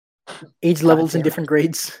 Age levels in different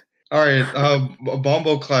grades. All right,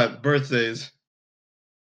 Bombo Clap birthdays.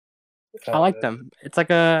 I like them. It's like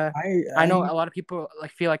I know a lot of people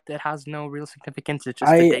like feel like it has no real significance. It's just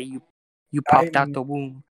the day you popped out the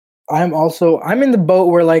womb. I'm in the boat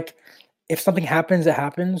where like if something happens, it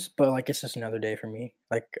happens, but like it's just another day for me.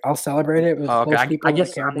 Like I'll celebrate it with close people. I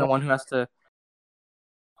guess I'm the one who has to.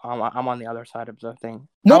 I'm on the other side of the thing.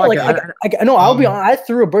 No, I'll be honest. I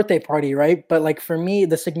threw a birthday party, right? But like for me,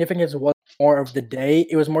 the significance was more of the day.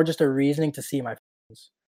 It was more just a reasoning to see my friends.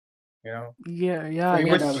 You know? Yeah. You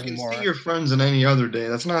can see your friends on any other day.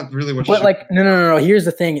 That's not really what. But like, no. Here's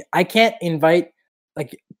the thing: I can't invite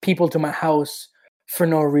like people to my house for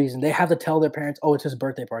no reason. They have to tell their parents, "Oh, it's his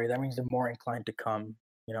birthday party." That means they're more inclined to come.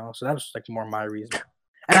 So that was like more my reason.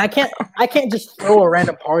 And I can't just throw a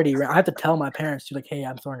random party. I have to tell my parents to like, hey,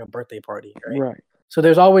 I'm throwing a birthday party, right? So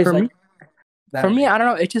there's always For like. me, For me, I don't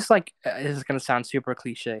know. It's just like this is gonna sound super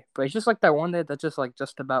cliche, but it's just like that one day that's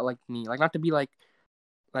just about like me, like not to be like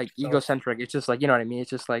egocentric. It's just like, you know what I mean. It's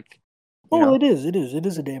just like. It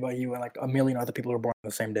is a day about you, and like a million other people are born on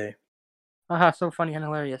the same day. Haha, so funny and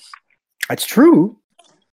hilarious. That's true.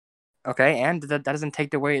 Okay, and that doesn't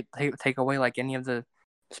take away like any of the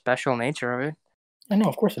special nature of it. I know,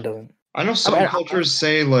 of course it doesn't. I know some cultures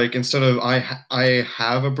say like instead of I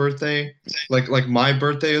have a birthday, like my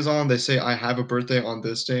birthday is on, they say I have a birthday on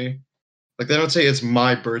this day. Like they don't say it's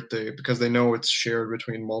my birthday because they know it's shared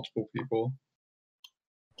between multiple people.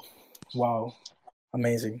 Wow,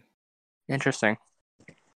 amazing. Interesting.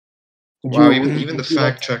 Wow, even the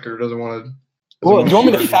fact checker doesn't want to. Well, do you want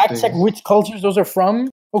me to fact check which cultures those are from?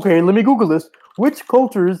 Okay, let me Google this. Which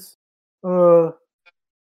cultures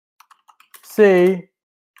say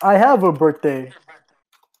I have a birthday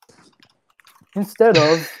instead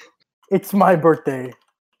of it's my birthday?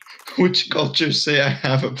 Which cultures say I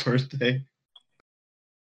have a birthday?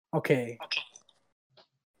 Okay.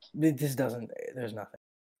 This doesn't. There's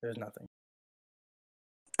nothing.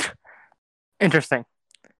 Interesting.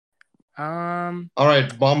 All right,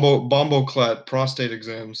 bomboclat prostate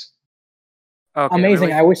exams. Okay, amazing.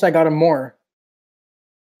 Really? I wish I got them more.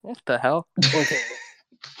 What the hell? Okay.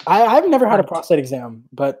 I've never had a prostate exam,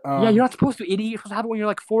 but yeah, you're not supposed to, idiot. You're supposed to have it when you're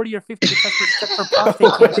like 40 or 50 to check for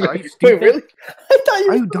prostate cancer. Are you stupid? Wait, really?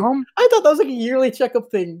 Are you dumb? I thought that was like a yearly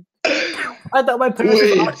checkup thing. I thought my parents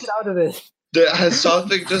would opt out of it. Has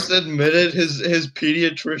Satvik just admitted his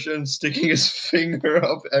pediatrician sticking his finger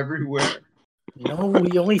up everywhere? No,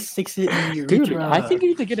 he only sticks it in your Dude, I think you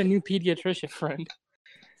need to get a new pediatrician friend.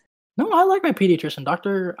 No, I like my pediatrician,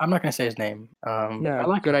 doctor. I'm not gonna say his name. Yeah, I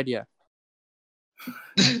like good idea.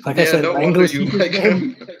 Like I said, no wonder you like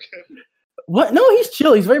him. What? No, he's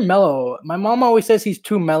chill. He's very mellow. My mom always says he's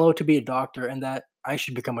too mellow to be a doctor, and that I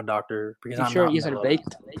should become a doctor because I'm sure not he isn't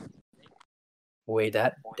baked. Wait,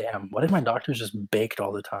 damn. What if my doctor's just baked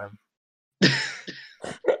all the time?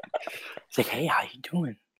 It's like, hey, how you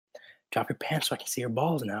doing? Drop your pants so I can see your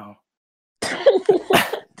balls now.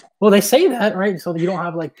 Well, they say that, right? So you don't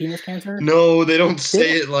have like penis cancer? No, they don't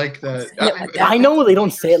say it like that. Yeah, I know they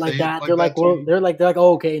don't say it like that. They're like,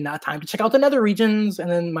 oh, okay, now time to check out the nether regions.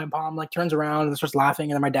 And then my mom like turns around and starts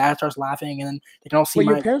laughing, and then my dad starts laughing, and then they can all see. Wait,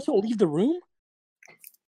 your parents don't leave the room?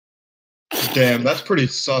 Damn, that's pretty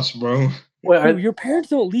sus, bro. Wait, your parents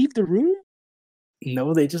don't leave the room?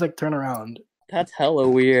 No, they just like turn around. That's hella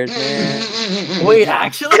weird, man. Wait,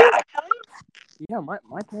 actually? Yeah,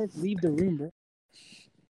 my parents leave the room, bro.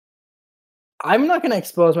 I'm not gonna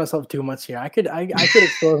expose myself too much here. I could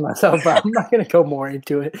expose myself, but I'm not gonna go more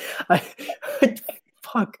into it.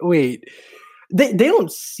 Fuck. Wait, they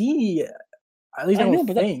don't see. At least I don't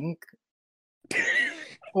think.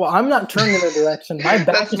 Well, I'm not turning in their direction. My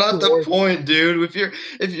back That's not the point, dude.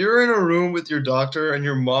 If you're in a room with your doctor and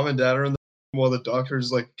your mom and dad are in the room while the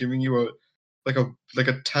doctor's like giving you a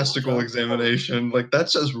testicle examination, like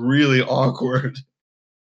that's just really awkward.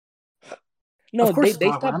 No, they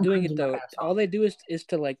stopped doing it though. All they do is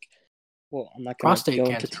to like, well, I'm not gonna prostate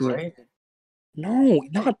cancer, right? No,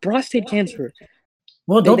 not prostate cancer.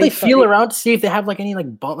 Well, don't they feel around to see if they have like any like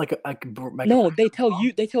No, they tell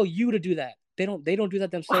you to do that. They don't do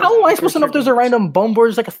that themselves. How am I supposed to know if there's a random bump or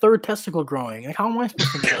there's like a third testicle growing? Like, how am I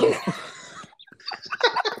supposed to know?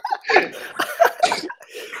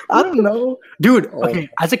 I don't know, dude. Okay,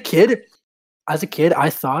 as a kid, I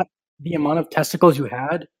thought the amount of testicles you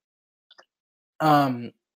had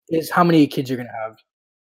is how many kids you're gonna have.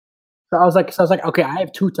 So I was like, okay, I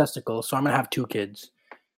have 2 testicles, so I'm gonna have 2 kids.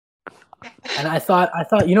 And I thought,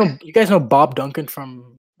 you guys know Bob Duncan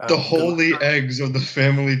from the holy eggs of the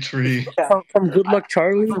family tree. Yeah. From Good Luck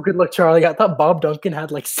Charlie. From Good Luck Charlie. I thought Bob Duncan had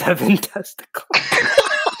like 7 testicles.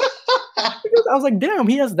 I was like, damn,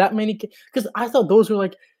 he has that many kids. Because I thought those were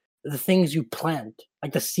like the things you plant,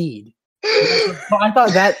 like the seed. So I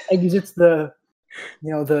thought that exits the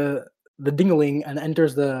dingling and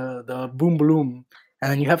enters the boom bloom,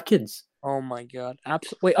 and then you have kids. Oh my god!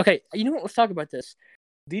 Absolutely. Wait, okay. You know what? Let's talk about this.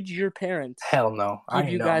 Did your parents? Hell no. Give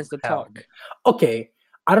you guys the talk? Okay,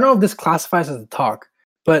 I don't know if this classifies as a talk,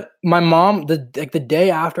 but my mom, the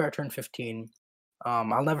day after I turned 15,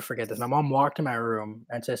 I'll never forget this. My mom walked in my room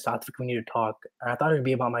and said, "Satvik, we need to talk." And I thought it would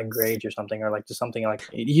be about my grades or something, or like just something like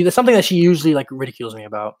something that she usually like ridicules me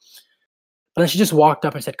about. But then she just walked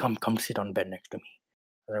up and said, "Come sit on the bed next to me."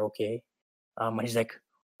 I was like, "Okay." And he's like,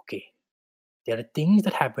 "Okay, there are things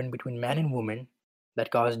that happen between man and woman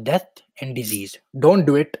that cause death and disease. Don't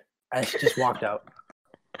do it." And she just walked out.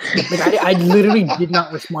 Like I literally did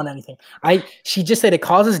not respond to anything. She just said it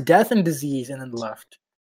causes death and disease, and then left.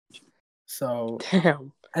 So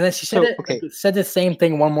Damn. and then she said said the same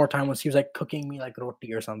thing one more time when she was like cooking me like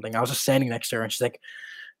roti or something. I was just standing next to her, and she's like,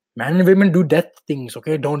 "Man and women do death things,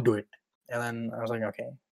 okay? Don't do it." And then I was like, "Okay."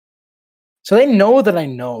 So they know that I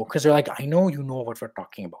know because they're like, "I know you know what we're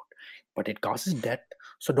talking about, but it causes death,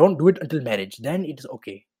 so don't do it until marriage. Then it is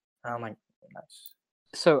okay." And I'm like, "Nice."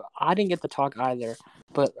 So I didn't get to talk either,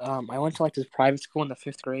 but I went to like this private school in the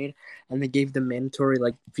 5th grade, and they gave the mandatory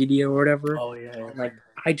like video or whatever. Oh yeah. And, like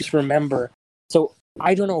I just remember. So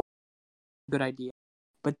I don't know, good idea,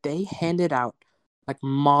 but they handed out like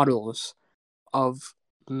models of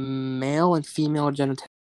male and female genitalia,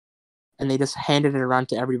 and they just handed it around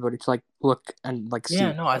to everybody to like look and like see.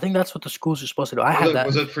 Yeah, no, I think that's what the schools are supposed to do. I had that.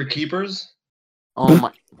 Was it for keepers? Oh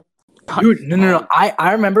my. Dude, no.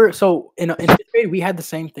 I remember. So in 5th grade, we had the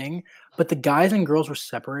same thing, but the guys and girls were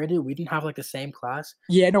separated. We didn't have like the same class.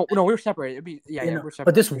 Yeah, no, we were separated. We were separated.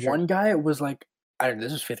 But this one guy was like, I don't know.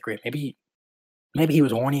 This was 5th grade. Maybe he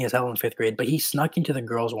was horny as hell in 5th grade, but he snuck into the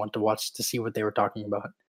girls' one to see what they were talking about.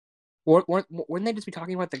 Wouldn't they just be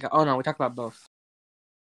talking about the guy? Oh no, we talked about both.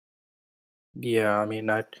 Yeah, I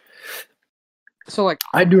mean, so like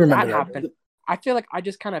I do remember that happened. I feel like I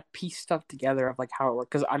just kind of pieced stuff together of like how it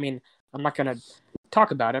worked. Because I mean, I'm not gonna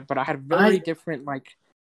talk about it, but I had very different like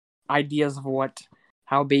ideas of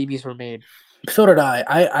how babies were made. So did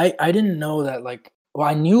I. I didn't know that like. Well,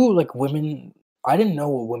 I knew like women. I didn't know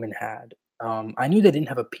what women had. I knew they didn't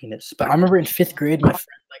have a penis, but I remember in 5th grade, my friend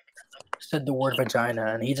like said the word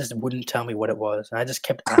vagina, and he just wouldn't tell me what it was, and I just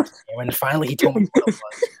kept asking him, and finally he told me what it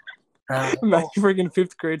was. Imagine freaking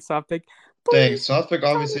 5th grade Satvik. Dang, Satvik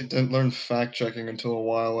obviously didn't learn fact checking until a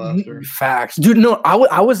while after. Facts, dude. No,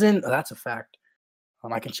 I was in. That's a fact.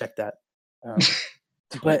 I can check that.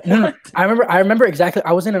 But no, I remember exactly.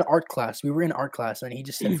 I was in an art class. We were in art class, and he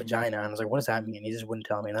just said vagina, and I was like, "What does that mean?" And he just wouldn't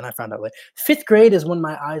tell me. And then I found out. Like 5th grade is when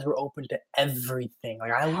my eyes were open to everything.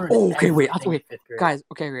 Like I learned. Oh, okay, wait, wait, guys.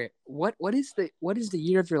 Okay, wait. What is the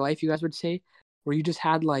year of your life you guys would say where you just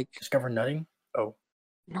had like discover nutting? Oh,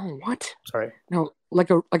 no, what? Sorry. No, like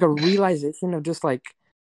a realization of just like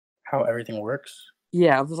how everything works.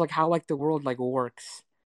 Yeah, of just like how like the world like works.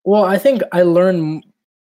 Well, I think I learned.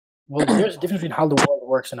 Well, there's a difference between how the world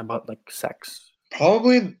works and about like sex.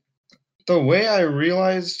 Probably the way I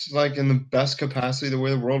realized, like in the best capacity, the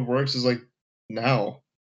way the world works is like now.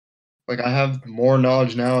 Like I have more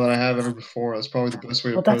knowledge now than I have ever before. That's probably the best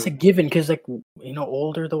way to put it. Well, that's a given because like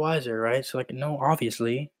older the wiser, right? So like no,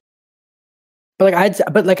 obviously. But I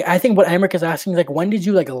think what Amrik is asking is like when did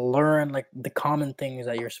you like learn like the common things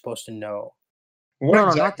that you're supposed to know? What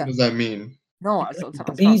exactly does that mean? No,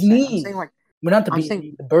 the bee's knees. I'm saying like. Well, not the bees,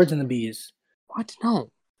 the birds and the bees. What?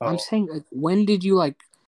 No. Oh. I'm saying, like, when did you, like...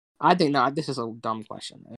 I think, no, this is a dumb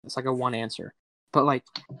question. It's, like, a one answer. But, like,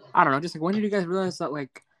 I don't know. Just, like, when did you guys realize that,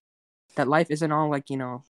 like, that life isn't all, like,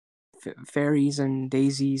 fairies and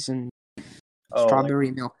daisies and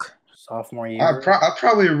strawberry milk? Sophomore year. I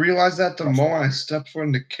probably realized that the moment I stepped foot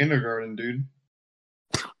into kindergarten, dude.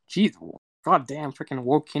 Jeez, god damn, freaking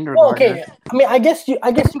woke kindergarten. Okay, I mean, I guess you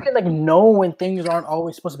can like know when things aren't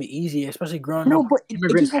always supposed to be easy, especially growing up. But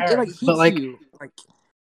immigrant parents. But like,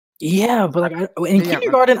 yeah, but like in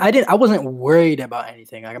kindergarten, I wasn't worried about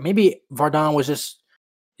anything. Like maybe Vardaan was just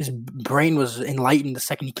his brain was enlightened the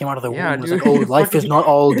second he came out of the womb. It was like, oh, life is not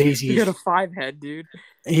all daisies. You got a 5 head, dude.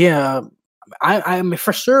 Yeah. I'm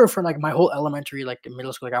for sure for like my whole elementary, like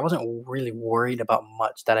middle school, like I wasn't really worried about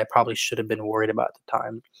much that I probably should have been worried about at the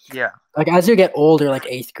time. Yeah. Like as you get older, like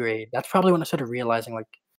 8th grade, that's probably when I started realizing like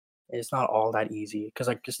it's not all that easy because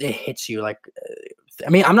like just it hits you. Like, I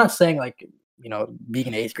mean, I'm not saying like being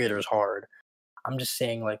an 8th grader is hard. I'm just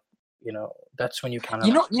saying like that's when you kind of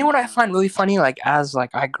you know what I find really funny. Like as like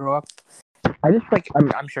I grew up, I just like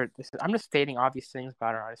I'm sure I'm just stating obvious things, but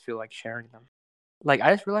I don't know. I just feel like sharing them. Like,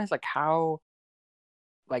 I just realized, like, how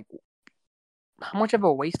much of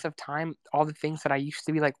a waste of time all the things that I used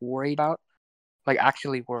to be, like, worried about, like,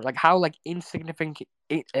 actually were. Like, how, like, insignificant,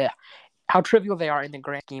 how trivial they are in the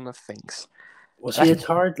grand scheme of things. Well, see, it's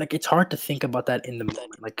hard. Like, it's hard to think about that in the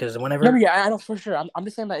moment. Like, because whenever... No, yeah, I know, for sure. I'm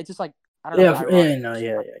just saying that it's just, like, I don't know. I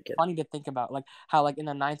get funny to think about. Like, how, like, in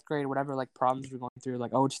the 9th grade, whatever, like, problems we're going through,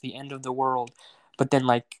 like, oh, it's the end of the world. But then,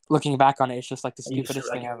 like, looking back on it, it's just, like, the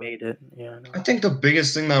stupidest thing ever. Made it. Yeah. I think the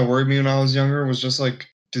biggest thing that worried me when I was younger was just, like,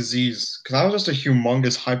 disease. Because I was just a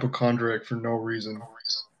humongous hypochondriac for no reason.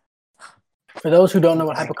 For those who don't know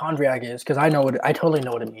what hypochondriac is, because I totally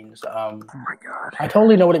know what it means. Oh my god. I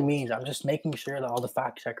totally know what it means. I'm just making sure that all the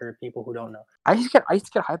fact checker people who don't know. I used to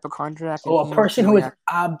get hypochondriac. Oh, a person who is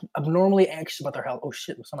abnormally anxious about their health. Oh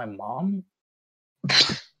shit, was that my mom?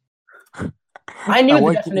 I knew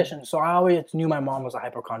the definition, so I always knew my mom was a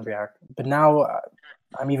hypochondriac. But now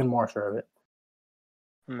I'm even more sure of it.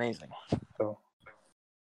 Amazing. So,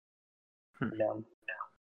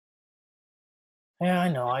 yeah, I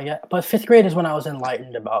know. But 5th grade is when I was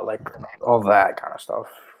enlightened about like all that kind of stuff.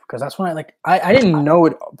 Because that's when I didn't know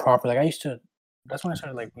it properly. Like that's when I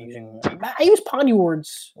started like using. I used potty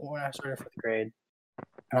words when I started 5th grade,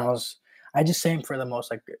 and I just sang for the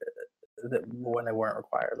most like when they weren't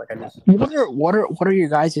required. Like I just. What are your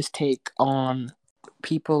guys' take on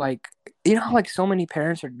people like how like so many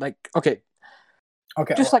parents are like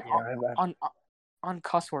just on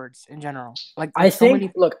cuss words in general. Like I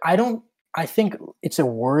think I think it's a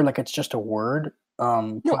word, like it's just a word. But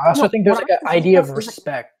I also think there's like an idea of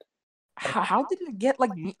respect. How did it get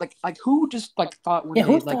like who just like thought?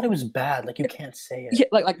 Who thought it was bad? Like you can't say it. Yeah,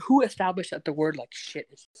 like who established that the word like shit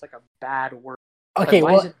is just like a bad word? Okay,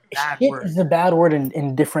 shit is a bad word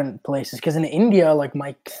in different places. Because in India, like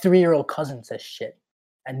my 3-year-old cousin says shit,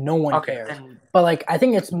 and no one cares. But like I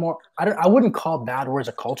think it's more. I wouldn't call bad words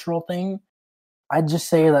a cultural thing. I'd just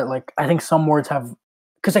say that like I think some words have.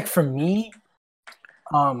 Because like for me,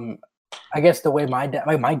 I guess the way my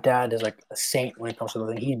dad is like a saint when it comes to the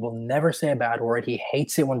thing. He will never say a bad word. He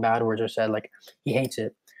hates it when bad words are said. Like he hates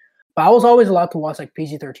it. But I was always allowed to watch like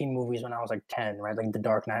PG-13 movies when I was like 10, right? Like The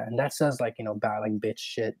Dark Knight, and that says like bad, like bitch,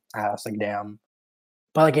 shit, ass, like damn.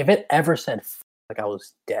 But like if it ever said like I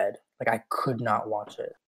was dead, like I could not watch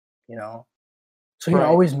it, So you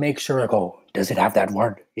always make sure like, oh, does it have that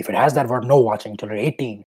word? If it has that word, no watching until you're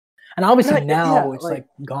 18. And obviously now it's like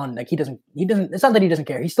gone. Like he doesn't. It's not that he doesn't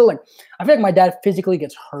care. He's still like. I feel like my dad physically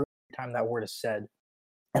gets hurt every time that word is said,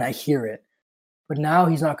 and I hear it. But now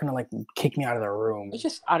he's not gonna like kick me out of the room. It's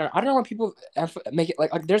just I don't know when people make it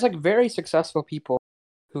like there's like very successful people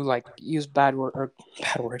who like use bad words.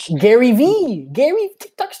 Gary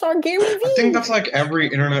TikTok star Gary V. I think that's like every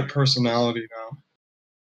internet personality now.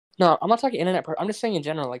 No, I'm not talking internet. I'm just saying in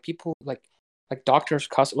general, like people like doctors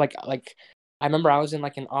cuss like. I remember I was in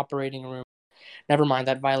like an operating room. Never mind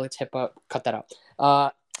that Violet's HIPAA. Cut that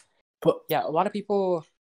out. But yeah, a lot of people,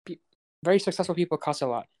 very successful people, cuss a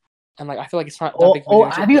lot, and like I feel like it's not that big of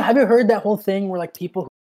a deal. Have you heard that whole thing where like people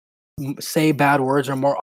who say bad words are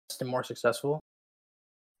more honest and more successful?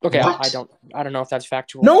 Okay, I don't know if that's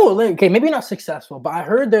factual. No, okay, maybe not successful, but I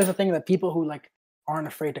heard there's a thing that people who like aren't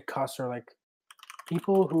afraid to cuss or like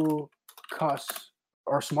people who cuss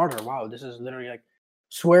are smarter. Wow, this is literally like.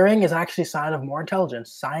 Swearing is actually a sign of more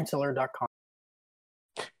intelligence. ScienceAlert.com.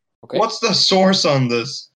 Okay. What's the source on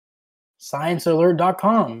this?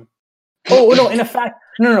 ScienceAlert.com. Oh no! In fact,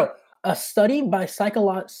 no. A study by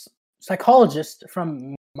psychologists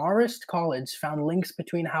from Marist College found links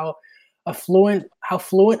between how fluent a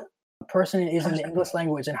person is in the English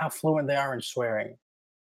language and how fluent they are in swearing.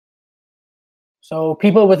 So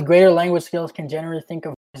people with greater language skills can generally think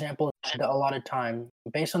of examples a lot of time.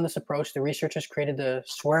 Based on this approach, the researchers created the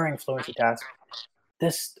swearing fluency task.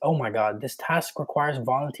 This task requires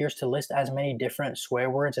volunteers to list as many different swear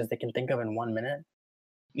words as they can think of in 1 minute.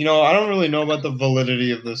 I don't really know about the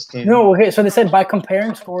validity of this thing. No, okay, so they said by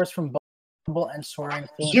comparing scores from both and swearing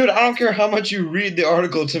fluency. Dude, I don't care how much you read the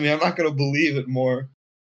article to me. I'm not going to believe it more.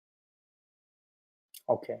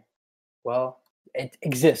 Okay. Well, it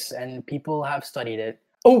exists and people have studied it.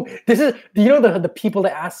 Oh, this is the people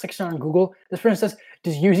that ask section on Google. This person says,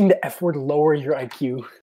 "Does using the F word lower your IQ?"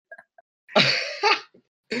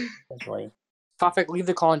 That's funny. Satvik, leave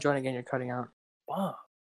the call and join again. You're cutting out. Wow.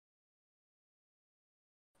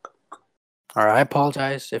 All right, I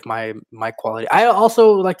apologize if my mic quality. I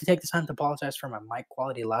also like to take this time to apologize for my mic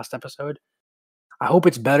quality last episode. I hope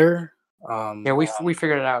it's better. Yeah, we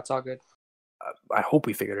figured it out. It's all good. I hope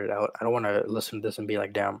we figured it out. I don't want to listen to this and be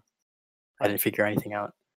like, damn. I didn't figure anything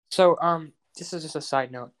out. So, this is just a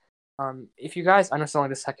side note. If you guys, I know it's only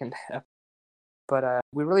the second, but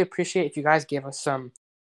we really appreciate if you guys give us some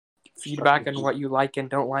feedback on what you like and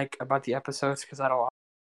don't like about the episodes, because that'll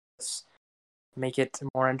make it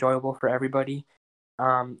more enjoyable for everybody.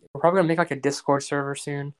 We're probably gonna make like a Discord server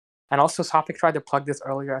soon, and also Satvik tried to plug this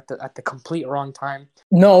earlier at the complete wrong time.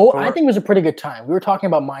 No, I think it was a pretty good time. We were talking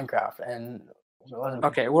about Minecraft and.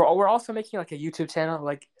 Okay, we're also making like a YouTube channel.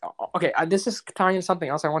 Like, okay, this is tying into something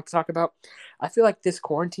else I want to talk about. I feel like this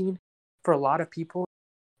quarantine for a lot of people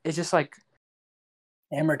is just like.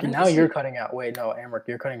 Amrik, now you're cutting out. Wait, no, Amrik,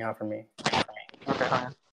 you're cutting out for me. Okay,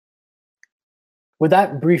 fine. with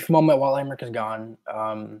that brief moment while Amrik is gone,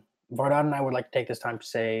 Vardaan and I would like to take this time to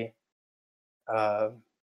say,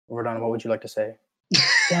 Vardaan, what would you like to say?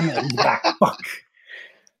 Damn it, he's back. Fuck.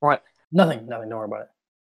 What? Nothing. Don't worry about it.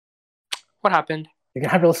 What happened? You're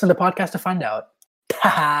gonna have to listen to the podcast to find out.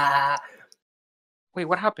 Wait,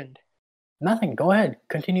 what happened? Nothing. Go ahead.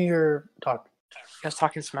 Continue your talk. You guys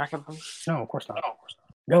talking smack about me? No, of course not.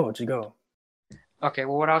 Go. Just go. Okay,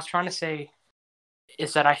 well, what I was trying to say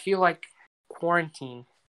is that I feel like quarantine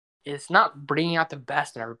is not bringing out the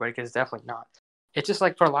best in everybody, because it's definitely not. It's just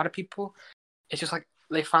like for a lot of people, it's just like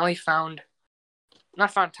they finally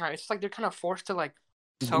not found time. It's just like they're kind of forced to like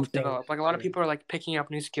self-develop. Like a lot of people are like picking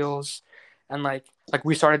up new skills, and like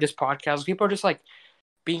we started this podcast. People are just like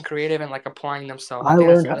being creative and like applying themselves. I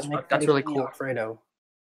learned how to make that's really cool. Alfredo.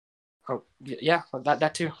 Oh yeah,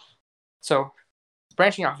 that too. So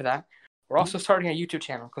branching off of that, we're also starting a YouTube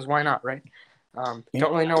channel, because why not, right? Don't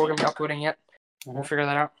really know what we're gonna be uploading yet. We'll figure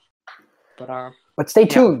that out. But stay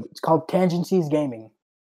tuned. It's called Tangencies Gaming.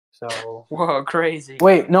 So whoa, crazy.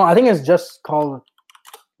 Wait, no, I think it's just called.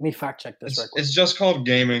 Let me fact check this. It's just called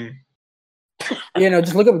gaming.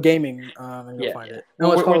 Just look up gaming and you'll find it.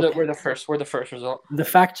 No, we're the first. We're the first result. The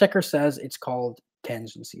fact checker says it's called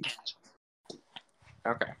Tangencies.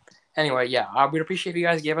 Okay. Anyway, we'd appreciate if you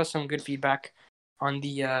guys give us some good feedback on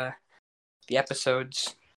the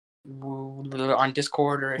episodes on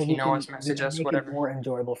Discord, or if you know us, message us, whatever. It more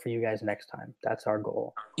enjoyable for you guys next time. That's our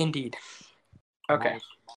goal. Indeed. Okay.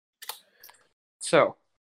 So,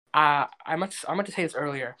 I meant to say this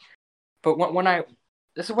earlier, but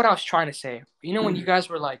this is what I was trying to say. You know, when you guys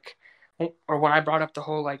were like, or when I brought up the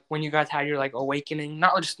whole like when you guys had your like awakening,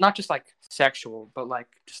 not just like sexual, but like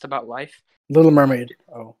just about life. Little Mermaid.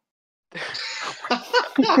 Oh.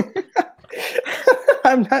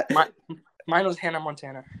 I'm not. Mine was Hannah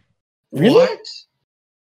Montana. Really? What?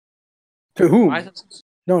 To whom? Why is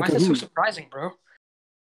it so surprising, bro?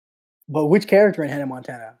 But which character in Hannah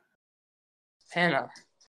Montana? Hannah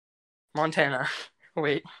Montana.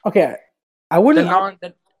 Wait. Okay, I wouldn't.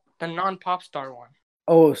 The non-pop star one.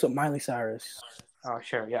 Oh, so Miley Cyrus. Oh,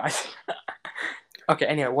 sure, yeah. Okay.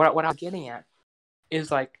 Anyway, what I was getting at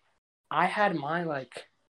is like I had my like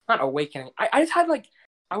not awakening. I just had like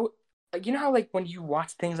you know how like when you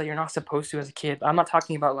watch things that you're not supposed to as a kid. I'm not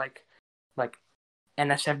talking about like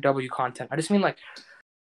NSFW content. I just mean like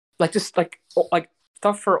just like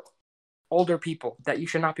stuff for older people that you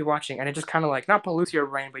should not be watching, and it just kind of like not pollutes your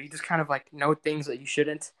brain, but you just kind of like know things that you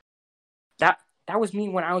shouldn't. That was me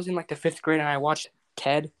when I was in like the 5th grade and I watched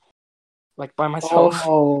Ted like by myself.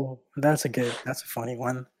 Oh, that's a funny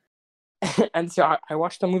one. And so I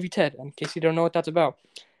watched the movie Ted. In case you don't know what that's about,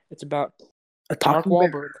 it's about Mark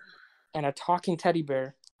Wahlberg and a talking teddy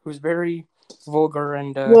bear who's very vulgar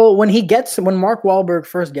and. Well, when Mark Wahlberg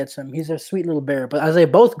first gets him, he's a sweet little bear. But as they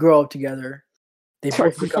both grow up together, they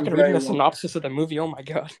both become fucking reading the synopsis of the movie. Oh my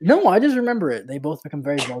god! No, I just remember it. They both become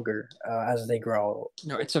very vulgar as they grow.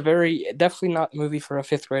 No, it's definitely not a movie for a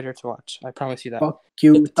 5th grader to watch. I promise you that. Fuck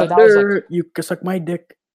you, Thunder. You can suck my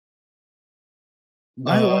dick.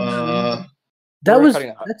 That's a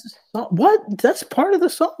song. What? That's part of the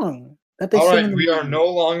song that they sing. All right, we are no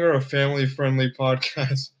longer a family-friendly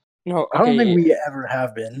podcast. No, okay. I don't think we ever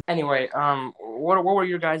have been. Anyway, what were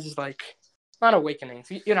your guys' like not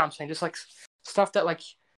awakenings? You know what I'm saying? Just like stuff that like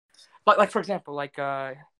for example, like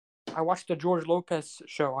I watched the George Lopez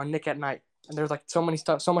show on Nick at Night, and there's like so much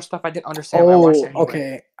stuff I didn't understand. I watched it anyway.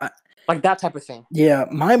 Okay. Like that type of thing. Yeah,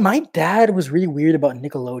 my dad was really weird about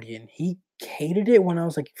Nickelodeon. He hated it when I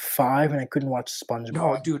was like 5 and I couldn't watch SpongeBob.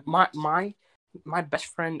 No, dude, my best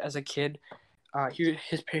friend as a kid,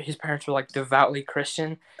 his parents were like devoutly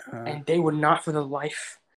Christian, and they would not for the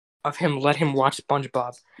life of him let him watch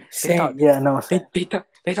SpongeBob. They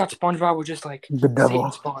thought SpongeBob was just like the devil.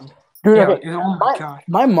 Satan's spawn. Dude, yeah, okay. Oh my god.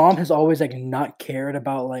 My mom has always like not cared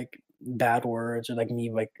about like bad words or like me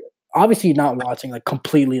like obviously not watching like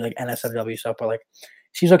completely like NSFW stuff, but like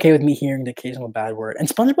she's okay with me hearing the occasional bad word. And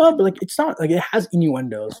SpongeBob, like it's not like it has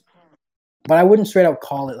innuendos, but I wouldn't straight out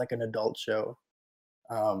call it like an adult show.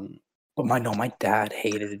 But my dad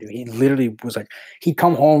hated it. Dude. He literally was like, he'd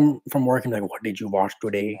come home from work and be like, "What did you watch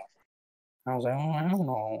today?" I was like, "Oh, I don't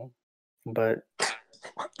know." But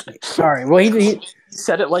sorry. Well, he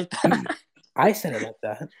said it like that. I said it like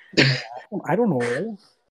that. I don't know.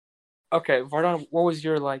 Okay, Vardaan, what was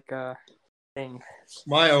your like thing?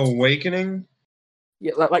 My awakening?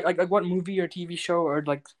 Yeah, like what movie or TV show or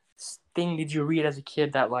like thing did you read as a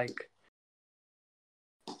kid that like,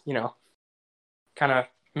 you know, kind of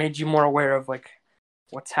made you more aware of like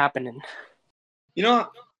what's happening? You know,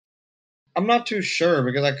 I'm not too sure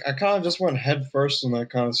because I kind of just went head first in that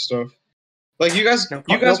kind of stuff. Like you guys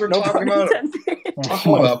were talking about.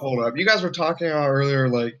 pun Hold up. You guys were talking about earlier,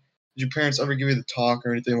 like, did your parents ever give you the talk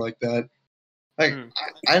or anything like that? Like,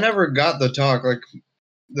 I never got the talk. Like,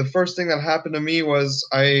 the first thing that happened to me was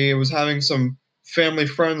I was having some family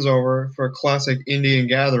friends over for a classic Indian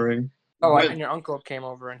gathering. And your uncle came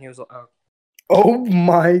over and he was like, oh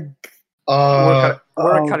my. We're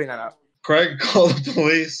cutting that out. Craig, call the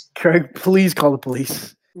police. Craig, please call the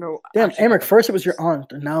police. No. Damn, Amrik, first it was your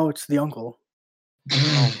aunt, and now it's the uncle.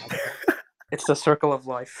 It's the circle of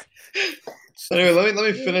life. Anyway, let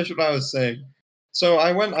me finish what I was saying. So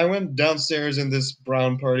I went downstairs in this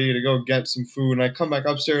brown party to go get some food, and I come back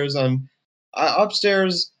upstairs, and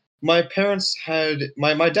upstairs my parents had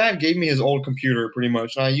my dad gave me his old computer pretty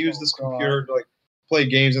much, and I used this computer to like play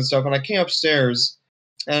games and stuff. And I came upstairs,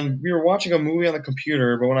 and we were watching a movie on the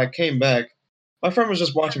computer. But when I came back, my friend was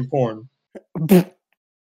just watching porn, and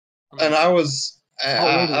I was.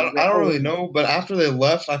 I don't really know, but after they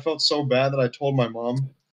left, I felt so bad that I told my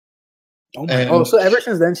mom. So ever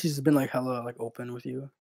since then, she's been like hella like open with you.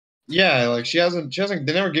 Yeah, like she hasn't.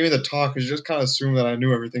 They never gave me the talk because she just kind of assumed that I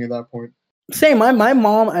knew everything at that point. Same. My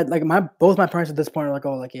mom, both my parents at this point are like,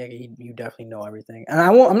 oh, like yeah, you definitely know everything, and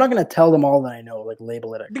I'm not gonna tell them all that I know, like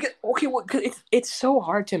label it. Because it's so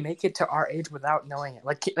hard to make it to our age without knowing it.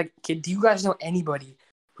 Like, do you guys know anybody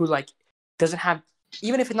who like doesn't have,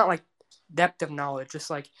 even if it's not like depth of knowledge, just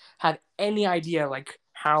like have any idea like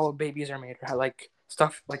how babies are made or how like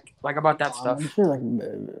stuff like about that stuff? I'm sure like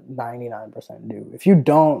 99% do. If you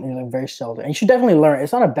don't, you're like very seldom. And you should definitely learn.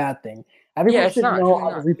 It's not a bad thing. Everyone should know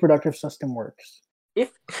how the reproductive system works.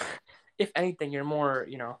 If anything, you're more,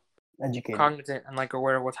 educated, cognizant, and like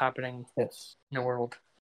aware of what's happening in the world.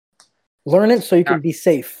 Learn it so you can be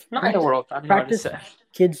safe. Not in the world.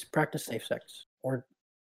 Kids practice safe sex. Or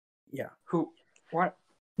who? What?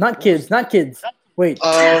 Not kids. Wait.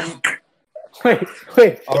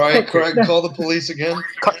 Wait. All right, Craig, call the police again.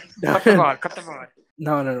 Cut the VOD.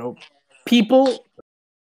 No. People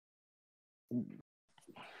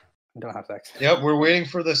don't have sex. Yep, we're waiting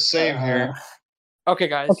for the save here. Okay,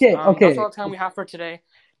 guys. Okay. That's all the time we have for today.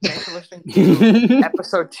 Thanks for listening to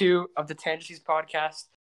episode 2 of the Tangencies podcast.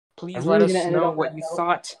 Please let us know what you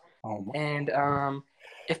thought. And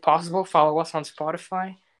if possible, follow us on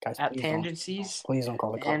Spotify at Tangencies. Please don't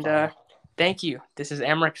call the cops. And thank you. This is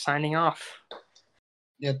Amrik signing off.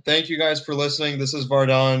 Yeah, thank you guys for listening. This is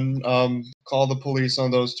Vardaan. Call the police on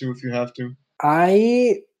those two if you have to.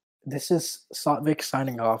 This is Satvik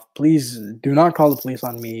signing off. Please do not call the police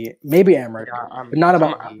on me. Maybe Amrik, but not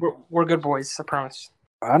about me. We're good boys, I promise.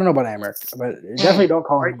 I don't know about Amrik, but definitely don't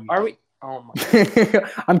call me. Are we? Oh my.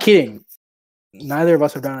 I'm kidding. Neither of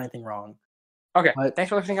us have done anything wrong. Okay, thanks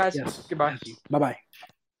for listening, guys. Yes. Goodbye. Bye-bye.